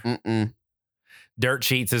are? Mm-mm. Dirt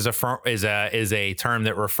sheets is a term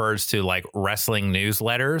that refers to like wrestling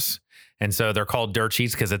newsletters. And so they're called dirt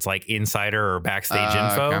sheets because it's like insider or backstage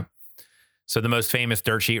info. Okay. So the most famous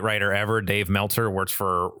dirt sheet writer ever, Dave Meltzer, works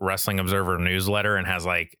for Wrestling Observer newsletter and has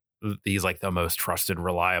like, he's like the most trusted,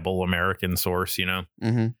 reliable American source, you know?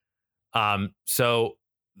 Mm-hmm. So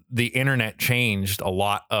the internet changed a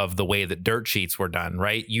lot of the way that dirt sheets were done,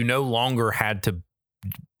 right? You no longer had to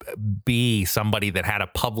be somebody that had a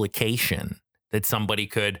publication that somebody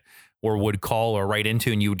could or would call or write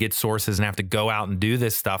into, and you would get sources and have to go out and do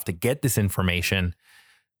this stuff to get this information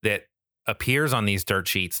that appears on these dirt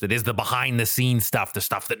sheets. That is the behind the scenes stuff, the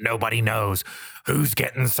stuff that nobody knows, who's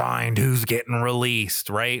getting signed, who's getting released,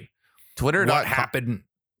 right? Twitter.com. What happened?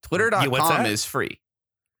 Twitter.com is free.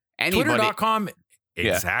 Anybody, Twitter.com.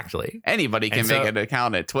 Exactly. Anybody can make an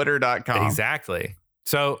account at Twitter.com. Exactly.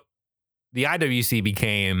 So the IWC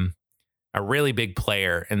became a really big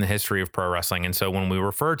player in the history of pro wrestling. And so when we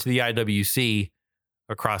refer to the IWC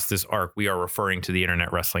across this arc, we are referring to the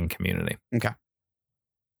internet wrestling community. Okay.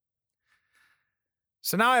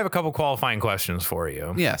 So now I have a couple qualifying questions for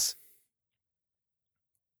you. Yes.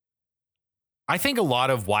 I think a lot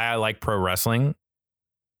of why I like pro wrestling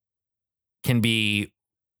can be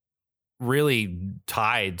really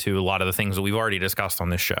tied to a lot of the things that we've already discussed on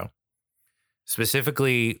this show,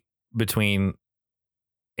 specifically between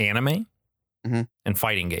anime and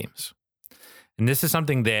fighting games. And this is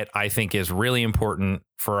something that I think is really important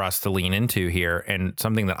for us to lean into here, and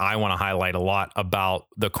something that I want to highlight a lot about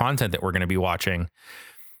the content that we're going to be watching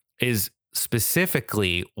is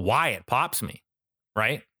specifically why it pops me,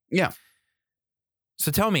 right? Yeah.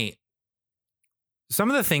 So tell me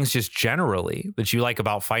some of the things just generally that you like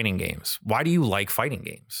about fighting games. Why do you like fighting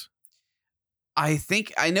games? I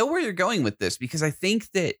think I know where you're going with this, because I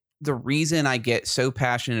think that the reason I get so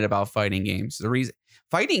passionate about fighting games, the reason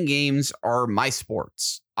fighting games are my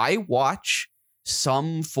sports. I watch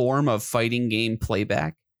some form of fighting game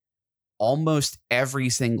playback almost every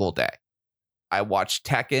single day. I watch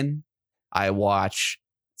Tekken. I watch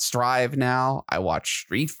Strive now. I watch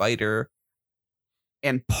Street Fighter.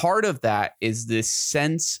 And part of that is this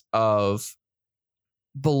sense of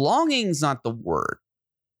belonging's not the word.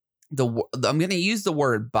 I'm going to use the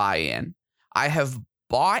word buy-in. I have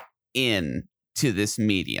bought in to this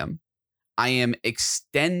medium. I am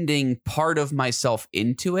extending part of myself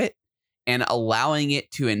into it and allowing it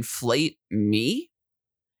to inflate me,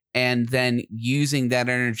 and then using that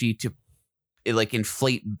energy to like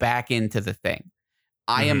inflate back into the thing.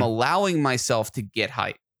 I am allowing myself to get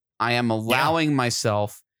hype. I am allowing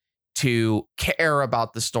myself to care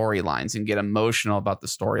about the storylines and get emotional about the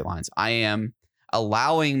storylines. I am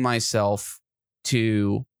allowing myself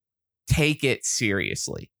to take it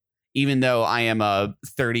seriously, even though I am a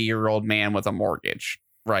 30-year-old man with a mortgage,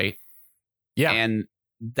 right? Yeah. And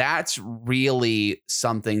that's really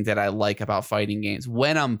something that I like about fighting games.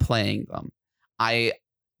 When I'm playing them, I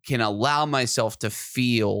can allow myself to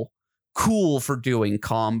feel cool for doing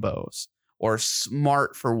combos or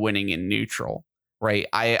smart for winning in neutral, right?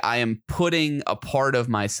 I am putting a part of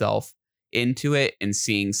myself into it and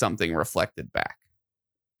seeing something reflected back.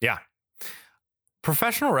 Yeah.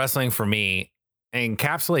 Professional wrestling for me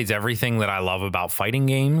encapsulates everything that I love about fighting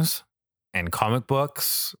games and comic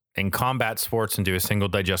books and combat sports into a single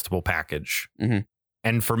digestible package.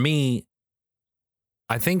 And for me,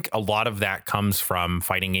 I think a lot of that comes from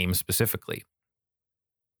fighting games specifically.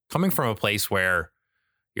 Coming from a place where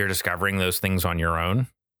you're discovering those things on your own,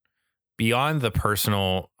 beyond the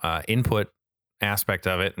personal input aspect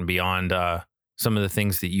of it, and beyond some of the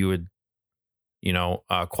things that you would,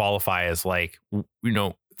 qualify as like,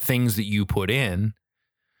 things that you put in,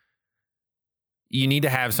 you need to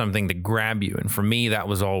have something to grab you. And for me, that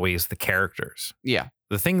was always the characters. Yeah.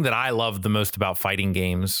 The thing that I love the most about fighting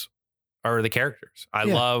games are the characters. I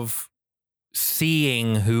love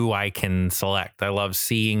seeing who I can select. I love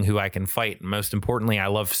seeing who I can fight. And most importantly, I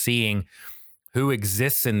love seeing who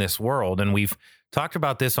exists in this world. And we've talked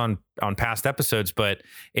about this on past episodes, but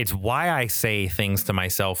it's why I say things to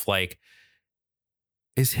myself like,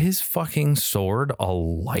 is his fucking sword a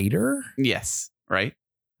lighter? Yes. Right.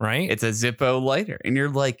 Right. It's a Zippo lighter. And you're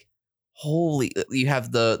like, holy, you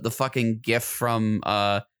have the fucking gif from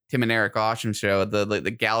Tim and Eric Osham show,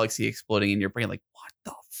 the galaxy exploding in your brain. Like, what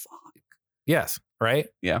the fuck? Yes. Right.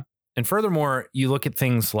 Yeah. And furthermore, you look at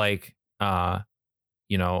things like,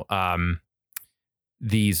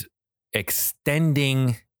 these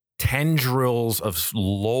extending tendrils of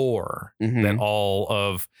lore that all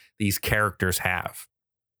of these characters have.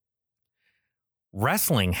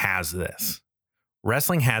 Wrestling has this.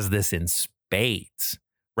 Wrestling has this in spades.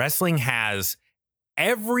 Wrestling has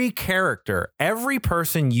every character, every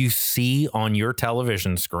person you see on your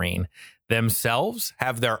television screen themselves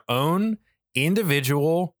have their own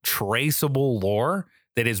individual traceable lore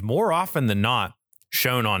that is more often than not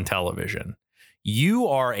shown on television. You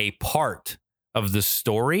are a part of the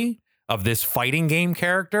story of this fighting game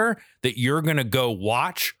character that you're going to go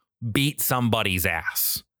watch beat somebody's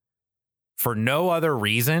ass for no other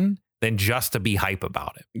reason than just to be hype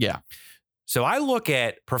about it. Yeah. So I look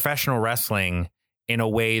at professional wrestling in a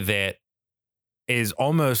way that is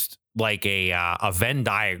almost like a Venn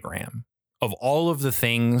diagram of all of the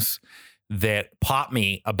things that pop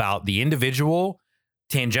me about the individual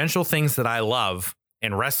tangential things that I love,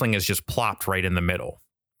 and wrestling is just plopped right in the middle.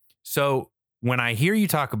 So when I hear you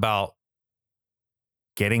talk about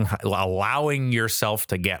allowing yourself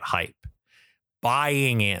to get hype,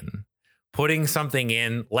 buying in, putting something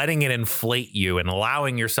in, letting it inflate you and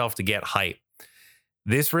allowing yourself to get hype,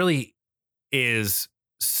 this really is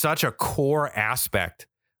such a core aspect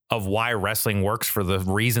of why wrestling works for the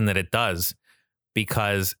reason that it does,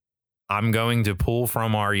 because I'm going to pull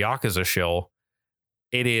from our Yakuza shill.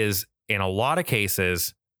 It is, in a lot of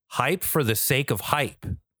cases, hype for the sake of hype,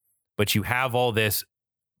 but you have all this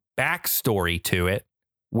backstory to it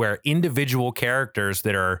where individual characters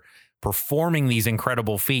that are performing these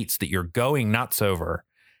incredible feats that you're going nuts over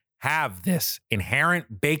have this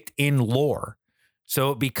inherent baked in lore.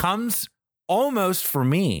 So it becomes almost, for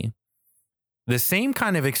me, the same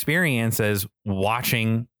kind of experience as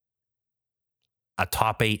watching a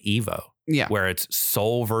top 8 Evo. Yeah. Where it's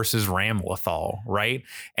Soul versus Ramlethal, right?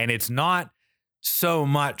 And it's not so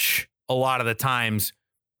much a lot of the times,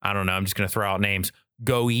 I don't know, I'm just going to throw out names,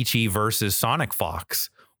 Goichi versus Sonic Fox,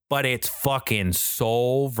 but it's fucking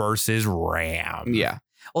Soul versus Ram. Yeah.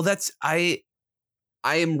 Well, I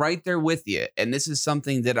am right there with you. And this is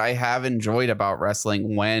something that I have enjoyed about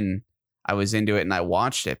wrestling when I was into it and I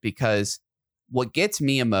watched it, because what gets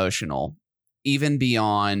me emotional, even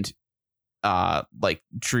beyond like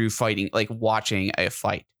true fighting, like watching a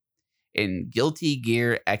fight, in Guilty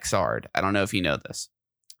Gear Xrd, I don't know if you know this,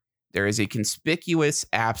 there is a conspicuous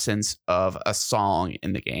absence of a song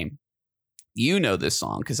in the game. You know this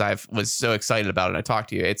song because I was so excited about it. I talked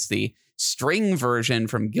to you. It's the string version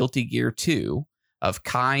from Guilty Gear 2 of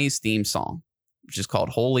Kai's theme song, which is called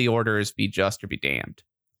Holy Orders, Be Just or Be Damned.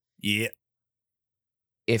 Yeah.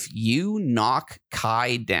 If you knock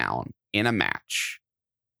Kai down in a match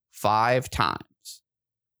 5 times,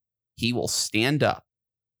 he will stand up.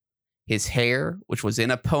 His hair, which was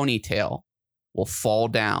in a ponytail, will fall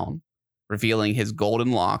down, revealing his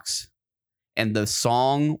golden locks, and the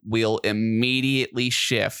song will immediately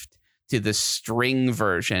shift to the string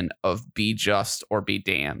version of Be Just or Be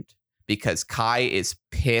Damned, because Kai is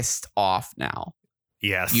pissed off now.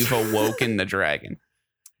 Yes. You've awoken the dragon.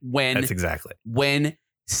 That's exactly. When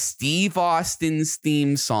Steve Austin's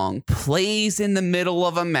theme song plays in the middle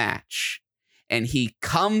of a match and he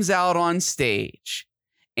comes out on stage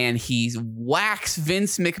and he whacks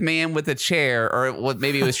Vince McMahon with a chair, or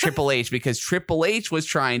maybe it was Triple H, because Triple H was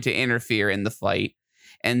trying to interfere in the fight.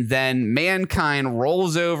 And then Mankind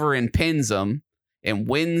rolls over and pins him and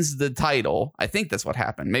wins the title. I think that's what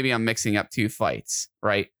happened. Maybe I'm mixing up 2 fights,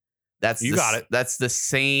 right? You got it. That's the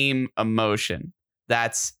same emotion.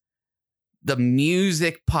 That's the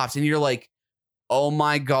music pops and you're like, oh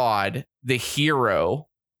my God, the hero,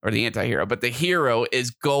 or the anti-hero, but the hero is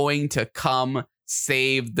going to come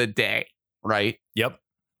save the day, right? Yep.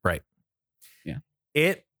 Right. Yeah.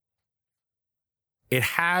 It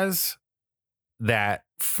has that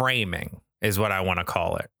framing is what I want to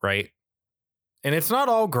call it, right? And it's not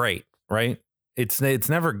all great, right? It's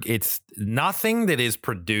nothing that is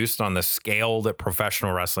produced on the scale that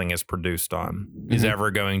professional wrestling is produced on is ever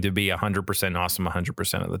going to be 100% awesome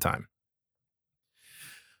 100% of the time.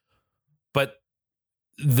 But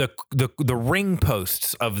the ring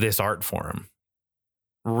posts of this art form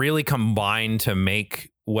really combine to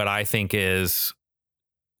make what I think is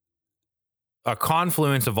a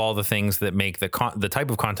confluence of all the things that make the type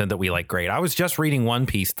of content that we like great. I was just reading One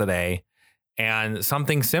Piece today, and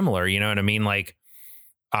something similar, you know what I mean? Like,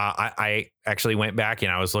 I actually went back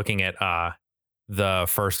and I was looking at the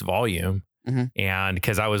first volume, and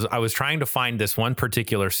because I was trying to find this one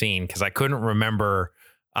particular scene because I couldn't remember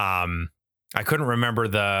the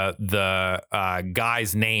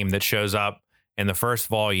guy's name that shows up in the first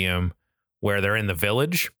volume where they're in the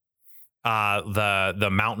village the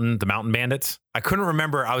mountain bandits. I couldn't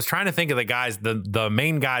remember. I was trying to think of the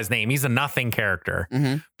main guy's name. He's a nothing character,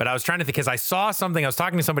 but I was trying to think because I saw something. I was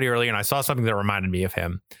talking to somebody earlier and I saw something that reminded me of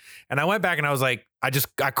him. And I went back and I was like, I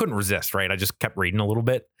couldn't resist. Right. I just kept reading a little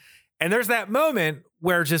bit. And there's that moment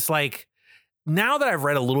where just like, now that I've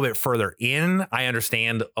read a little bit further in, I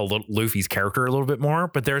understand Luffy's character a little bit more.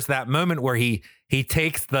 But there's that moment where he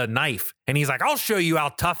takes the knife and he's like, I'll show you how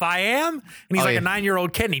tough I am. And he's a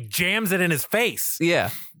 9-year-old kid and he jams it in his face.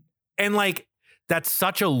 Yeah. And like, that's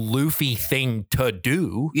such a Luffy thing to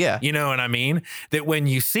do. Yeah. You know what I mean? That when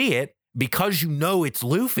you see it, because you know it's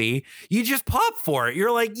Luffy, you just pop for it.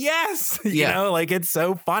 You're like, yes. You know, like it's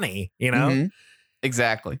so funny, you know?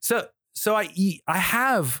 Exactly. So I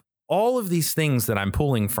have all of these things that I'm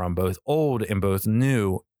pulling from, both old and both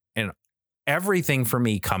new, and everything for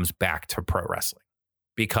me comes back to pro wrestling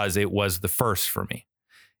because it was the first for me.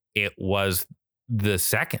 It was the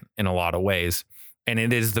second in a lot of ways, and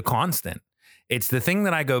it is the constant. It's the thing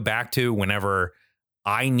that I go back to whenever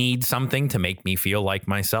I need something to make me feel like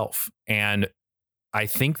myself. And I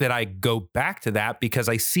think that I go back to that because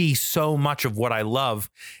I see so much of what I love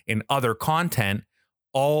in other content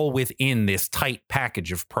all within this tight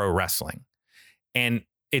package of pro wrestling. And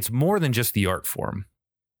it's more than just the art form,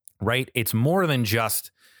 right? It's more than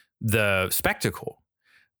just the spectacle.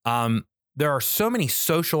 There are so many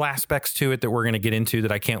social aspects to it that we're going to get into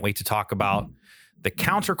that I can't wait to talk about. The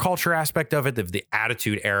counterculture aspect of it, the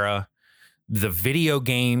Attitude Era, the video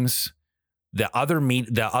games, the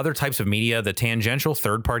other types of media, the tangential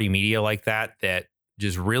third-party media like that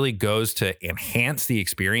just really goes to enhance the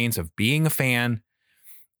experience of being a fan.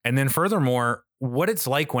 And then furthermore, what it's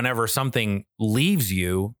like whenever something leaves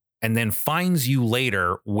you and then finds you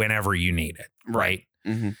later whenever you need it. Right.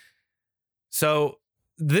 So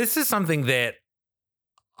this is something that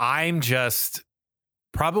I'm just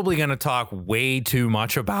probably going to talk way too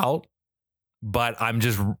much about, but I'm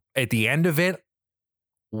just at the end of it.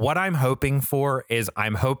 What I'm hoping for is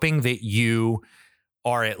I'm hoping that you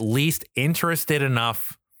are at least interested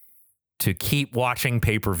enough to keep watching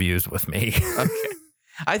pay-per-views with me. Okay.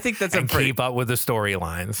 I think that's keep up with the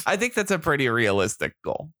storylines. I think that's a pretty realistic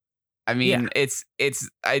goal. I mean,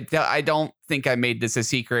 I don't think I made this a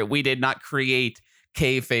secret. We did not create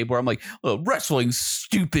kayfabe where I'm like, oh, wrestling's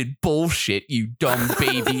stupid bullshit, you dumb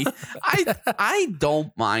baby. I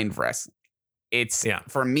don't mind wrestling.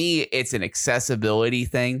 For me, it's an accessibility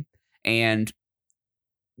thing. And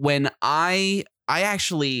when I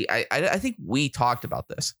think we talked about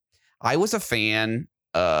this. I was a fan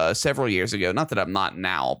several years ago. Not that I'm not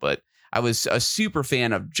now, but I was a super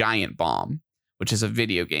fan of Giant Bomb, which is a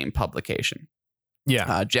video game publication.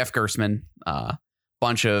 Yeah. Jeff Gersman,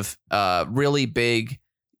 bunch of really big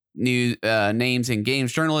new names in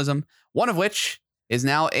games journalism, one of which is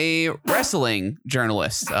now a wrestling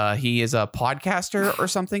journalist. He is a podcaster or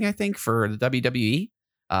something, I think, for the WWE,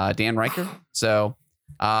 Dan Riker. So,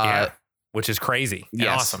 which is crazy and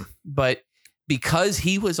awesome. But because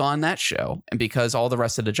he was on that show and because all the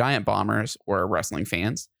rest of the Giant Bombers were wrestling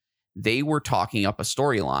fans, they were talking up a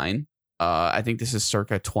storyline. I think this is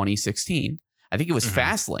circa 2016. I think it was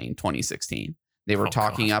Fastlane 2016. They were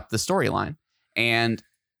talking up the storyline. And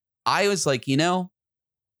I was like,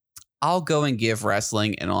 I'll go and give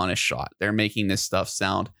wrestling an honest shot. They're making this stuff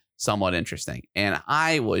sound somewhat interesting. And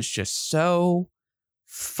I was just so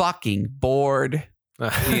fucking bored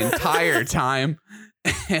the entire time.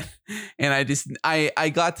 And I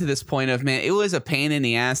got to this point of, man, it was a pain in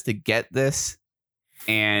the ass to get this.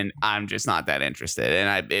 And I'm just not that interested.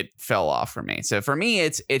 And it fell off for me. So for me,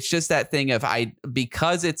 it's just that thing of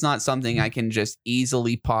because it's not something I can just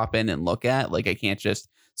easily pop in and look at. Like I can't just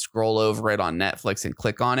scroll over it on Netflix and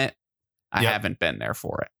click on it. I haven't been there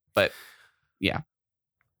for it. But yeah.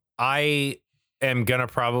 I am going to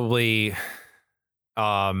probably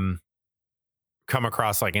come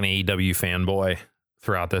across like an AEW fanboy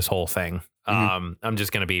throughout this whole thing. I'm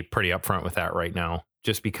just going to be pretty upfront with that right now,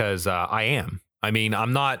 just because I am. I mean,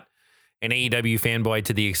 I'm not an AEW fanboy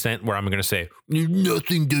to the extent where I'm going to say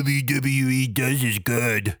nothing WWE does is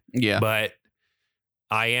good. Yeah. But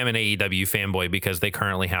I am an AEW fanboy because they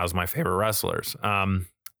currently house my favorite wrestlers. And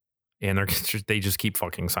they just keep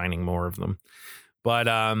fucking signing more of them. But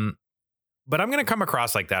I'm going to come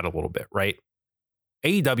across like that a little bit, right?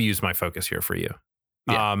 AEW is my focus here for you.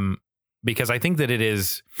 Yeah. Because I think that it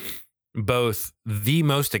is both the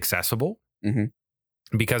most accessible,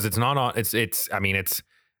 because it's not on, it's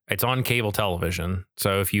on cable television.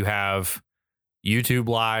 So if you have YouTube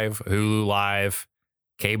Live, Hulu Live,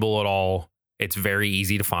 cable at all, it's very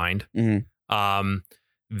easy to find. They've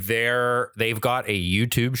got a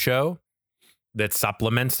YouTube show that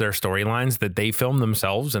supplements their storylines that they film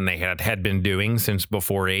themselves and they had been doing since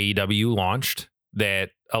before AEW launched,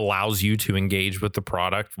 that allows you to engage with the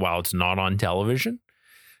product while it's not on television.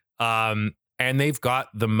 And they've got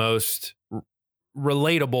the most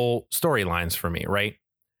relatable storylines for me, right?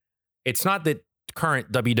 It's not that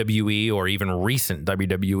current WWE or even recent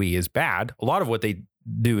WWE is bad. A lot of what they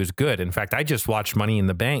do is good. In fact, I just watched Money in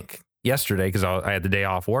the Bank yesterday because I had the day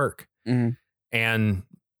off work. And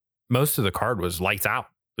most of the card was lights out.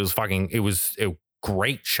 It was a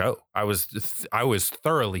great show. I was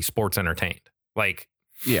thoroughly sports entertained. Like,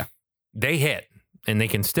 yeah, they hit and they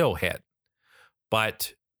can still hit,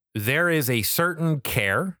 but there is a certain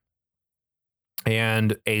care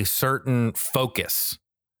and a certain focus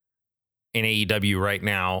in AEW right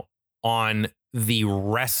now on the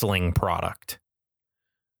wrestling product,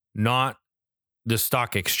 not the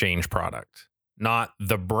stock exchange product, not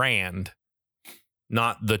the brand,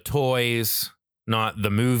 not the toys, not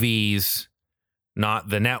the movies, not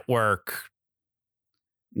the network,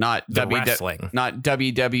 not the wrestling, not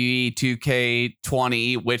WWE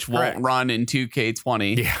 2K20, which Correct. won't run in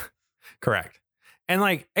 2K20. Yeah, correct. And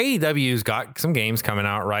like AEW's got some games coming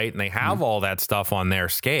out, right? And they have all that stuff on their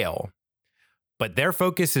scale, but their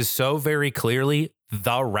focus is so very clearly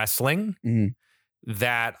the wrestling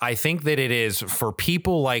that I think that it is for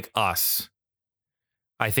people like us.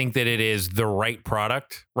 I think that it is the right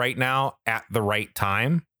product right now at the right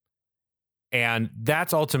time. And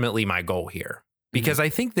that's ultimately my goal here, because I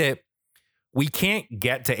think that we can't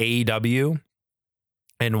get to AEW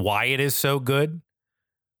and why it is so good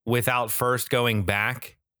without first going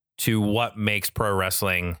back to what makes pro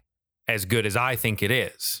wrestling as good as I think it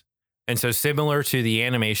is. And so similar to the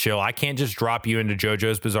anime show, I can't just drop you into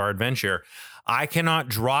JoJo's Bizarre Adventure. I cannot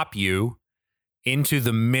drop you into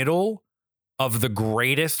the middle of the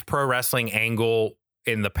greatest pro wrestling angle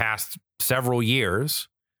in the past several years.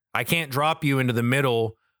 I can't drop you into the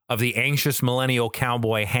middle of the anxious millennial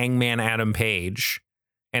cowboy Hangman Adam Page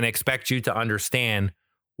and expect you to understand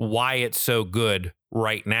why it's so good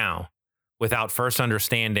right now without first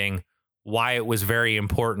understanding why it was very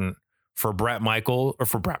important for Bret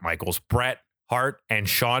Hart and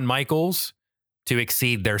Shawn Michaels to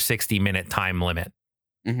exceed their 60-minute time limit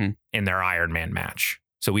in their Iron Man match.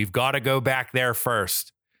 So we've got to go back there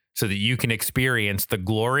first so that you can experience the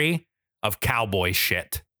glory of cowboy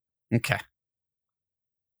shit. Okay.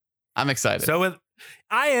 I'm excited. So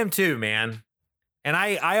I am too, man. And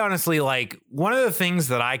I honestly, like, one of the things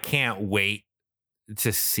that I can't wait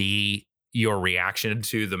to see your reaction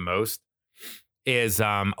to the most is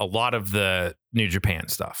a lot of the New Japan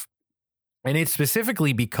stuff. And it's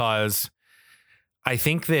specifically because I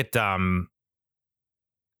think that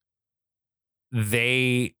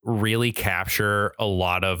they really capture a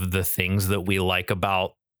lot of the things that we like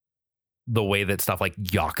about the way that stuff like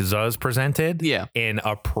Yakuza is presented in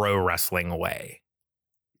a pro wrestling way.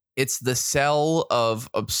 It's the cell of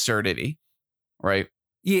absurdity, right?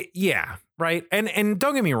 Yeah, right. And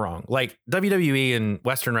don't get me wrong, like WWE and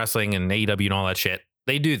Western wrestling and AEW and all that shit,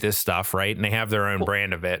 they do this stuff, right? And they have their own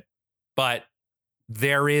brand of it. But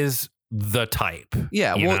there is the type.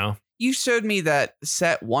 Yeah, you know? You showed me that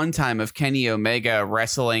set one time of Kenny Omega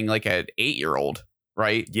wrestling like an 8-year-old,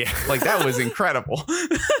 right? Yeah. Like, that was incredible.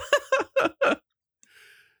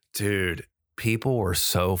 Dude, people were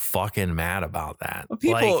so fucking mad about that.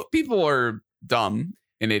 People are dumb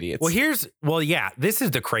and idiots. This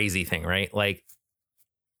is the crazy thing, right? Like,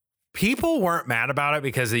 people weren't mad about it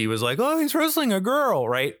because he was like, oh, he's wrestling a girl,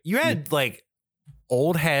 right? You had like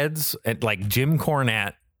old heads at like Jim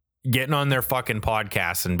Cornette getting on their fucking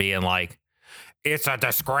podcasts and being like, it's a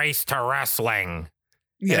disgrace to wrestling.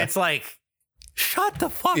 Yeah. And it's like, shut the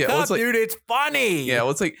fuck up, dude. It's funny. Yeah,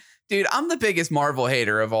 well, it's like, dude, I'm the biggest Marvel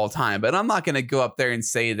hater of all time, but I'm not going to go up there and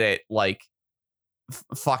say that, like,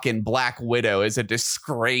 fucking Black Widow is a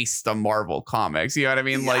disgrace to Marvel Comics. You know what I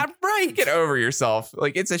mean? Like, right. Get over yourself.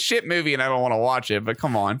 Like, it's a shit movie and I don't want to watch it, but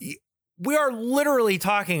come on. We are literally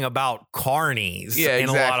talking about carnies in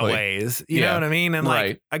a lot of ways. You know what I mean? And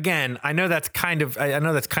like, again, I know that's kind of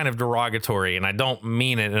derogatory, and I don't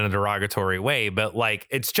mean it in a derogatory way, but like,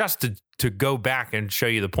 it's just to go back and show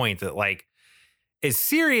you the point that, like, as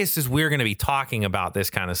serious as we're going to be talking about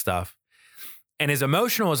this kind of stuff, and as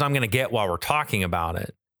emotional as I'm going to get while we're talking about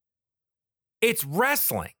it, it's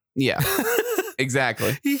wrestling. Yeah,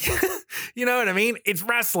 exactly. You know what I mean? It's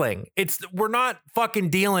wrestling. We're not fucking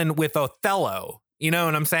dealing with Othello. You know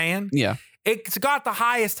what I'm saying? Yeah. It's got the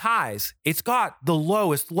highest highs. It's got the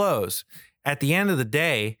lowest lows. At the end of the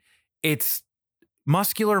day, it's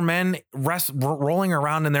muscular men rolling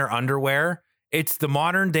around in their underwear. It's the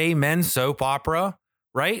modern day men's soap opera,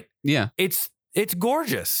 right? Yeah. It's It's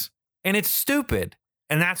gorgeous and it's stupid.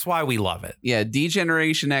 And that's why we love it. Yeah,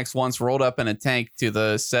 D-Generation X once rolled up in a tank to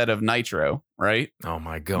the set of Nitro, right? Oh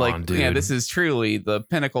my God, dude. Yeah, this is truly the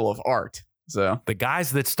pinnacle of art. So the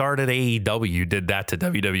guys that started AEW did that to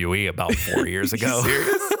WWE about 4 years ago.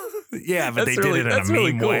 Yeah, but they did it in a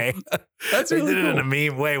meme way. That's really did it in a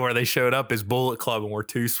meme way where they showed up as Bullet Club and were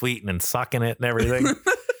too sweet and sucking it and everything.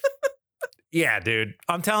 Yeah, dude.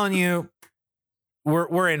 I'm telling you,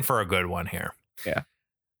 we're in for a good one here. Yeah.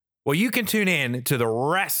 Well, you can tune in to the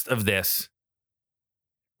rest of this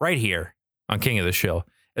right here on King of the Shill,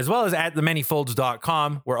 as well as at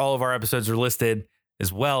themanyfolds.com, where all of our episodes are listed,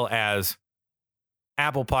 as well as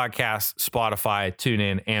Apple Podcasts, Spotify,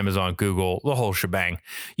 TuneIn, Amazon, Google, the whole shebang.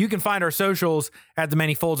 You can find our socials at The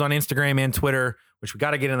Many Folds on Instagram and Twitter, which we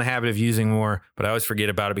got to get in the habit of using more, but I always forget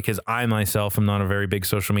about it because I myself am not a very big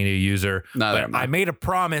social media user. But I made a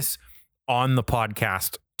promise on the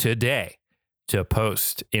podcast today to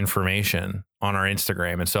post information on our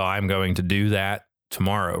Instagram. And so I'm going to do that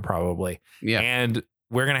tomorrow, probably. Yeah. And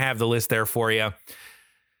we're going to have the list there for you.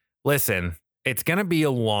 Listen, it's going to be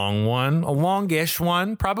a long one, a longish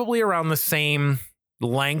one, probably around the same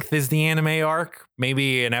length as the anime arc,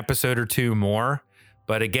 maybe an episode or two more.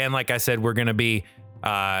 But again, like I said, we're going to be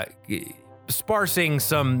sparsing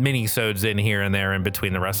some minisodes in here and there in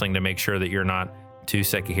between the wrestling to make sure that you're not too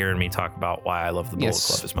sick of hearing me talk about why I love the Bullet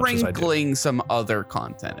Club as much as I do. Sprinkling some other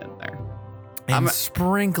content in there. And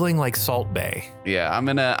sprinkling like Salt Bay. Yeah, I'm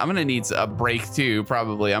gonna need a break too,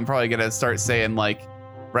 probably. I'm probably gonna start saying like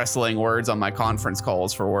wrestling words on my conference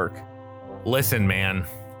calls for work. Listen, man,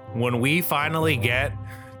 when we finally get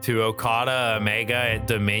to Okada Omega at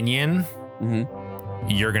Dominion,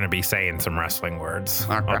 you're gonna be saying some wrestling words.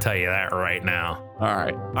 Okay. I'll tell you that right now.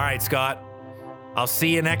 All right, Scott. I'll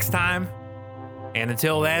see you next time. And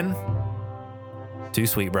until then, too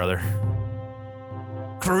sweet, brother.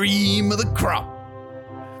 Cream of the crop.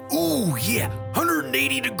 Ooh, yeah,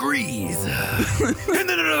 180 degrees. And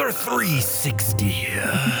then another 360.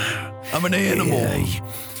 I'm an animal.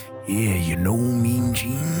 Yeah, you know, Mean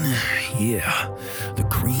Gene. Yeah, the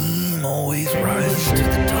cream always rises to the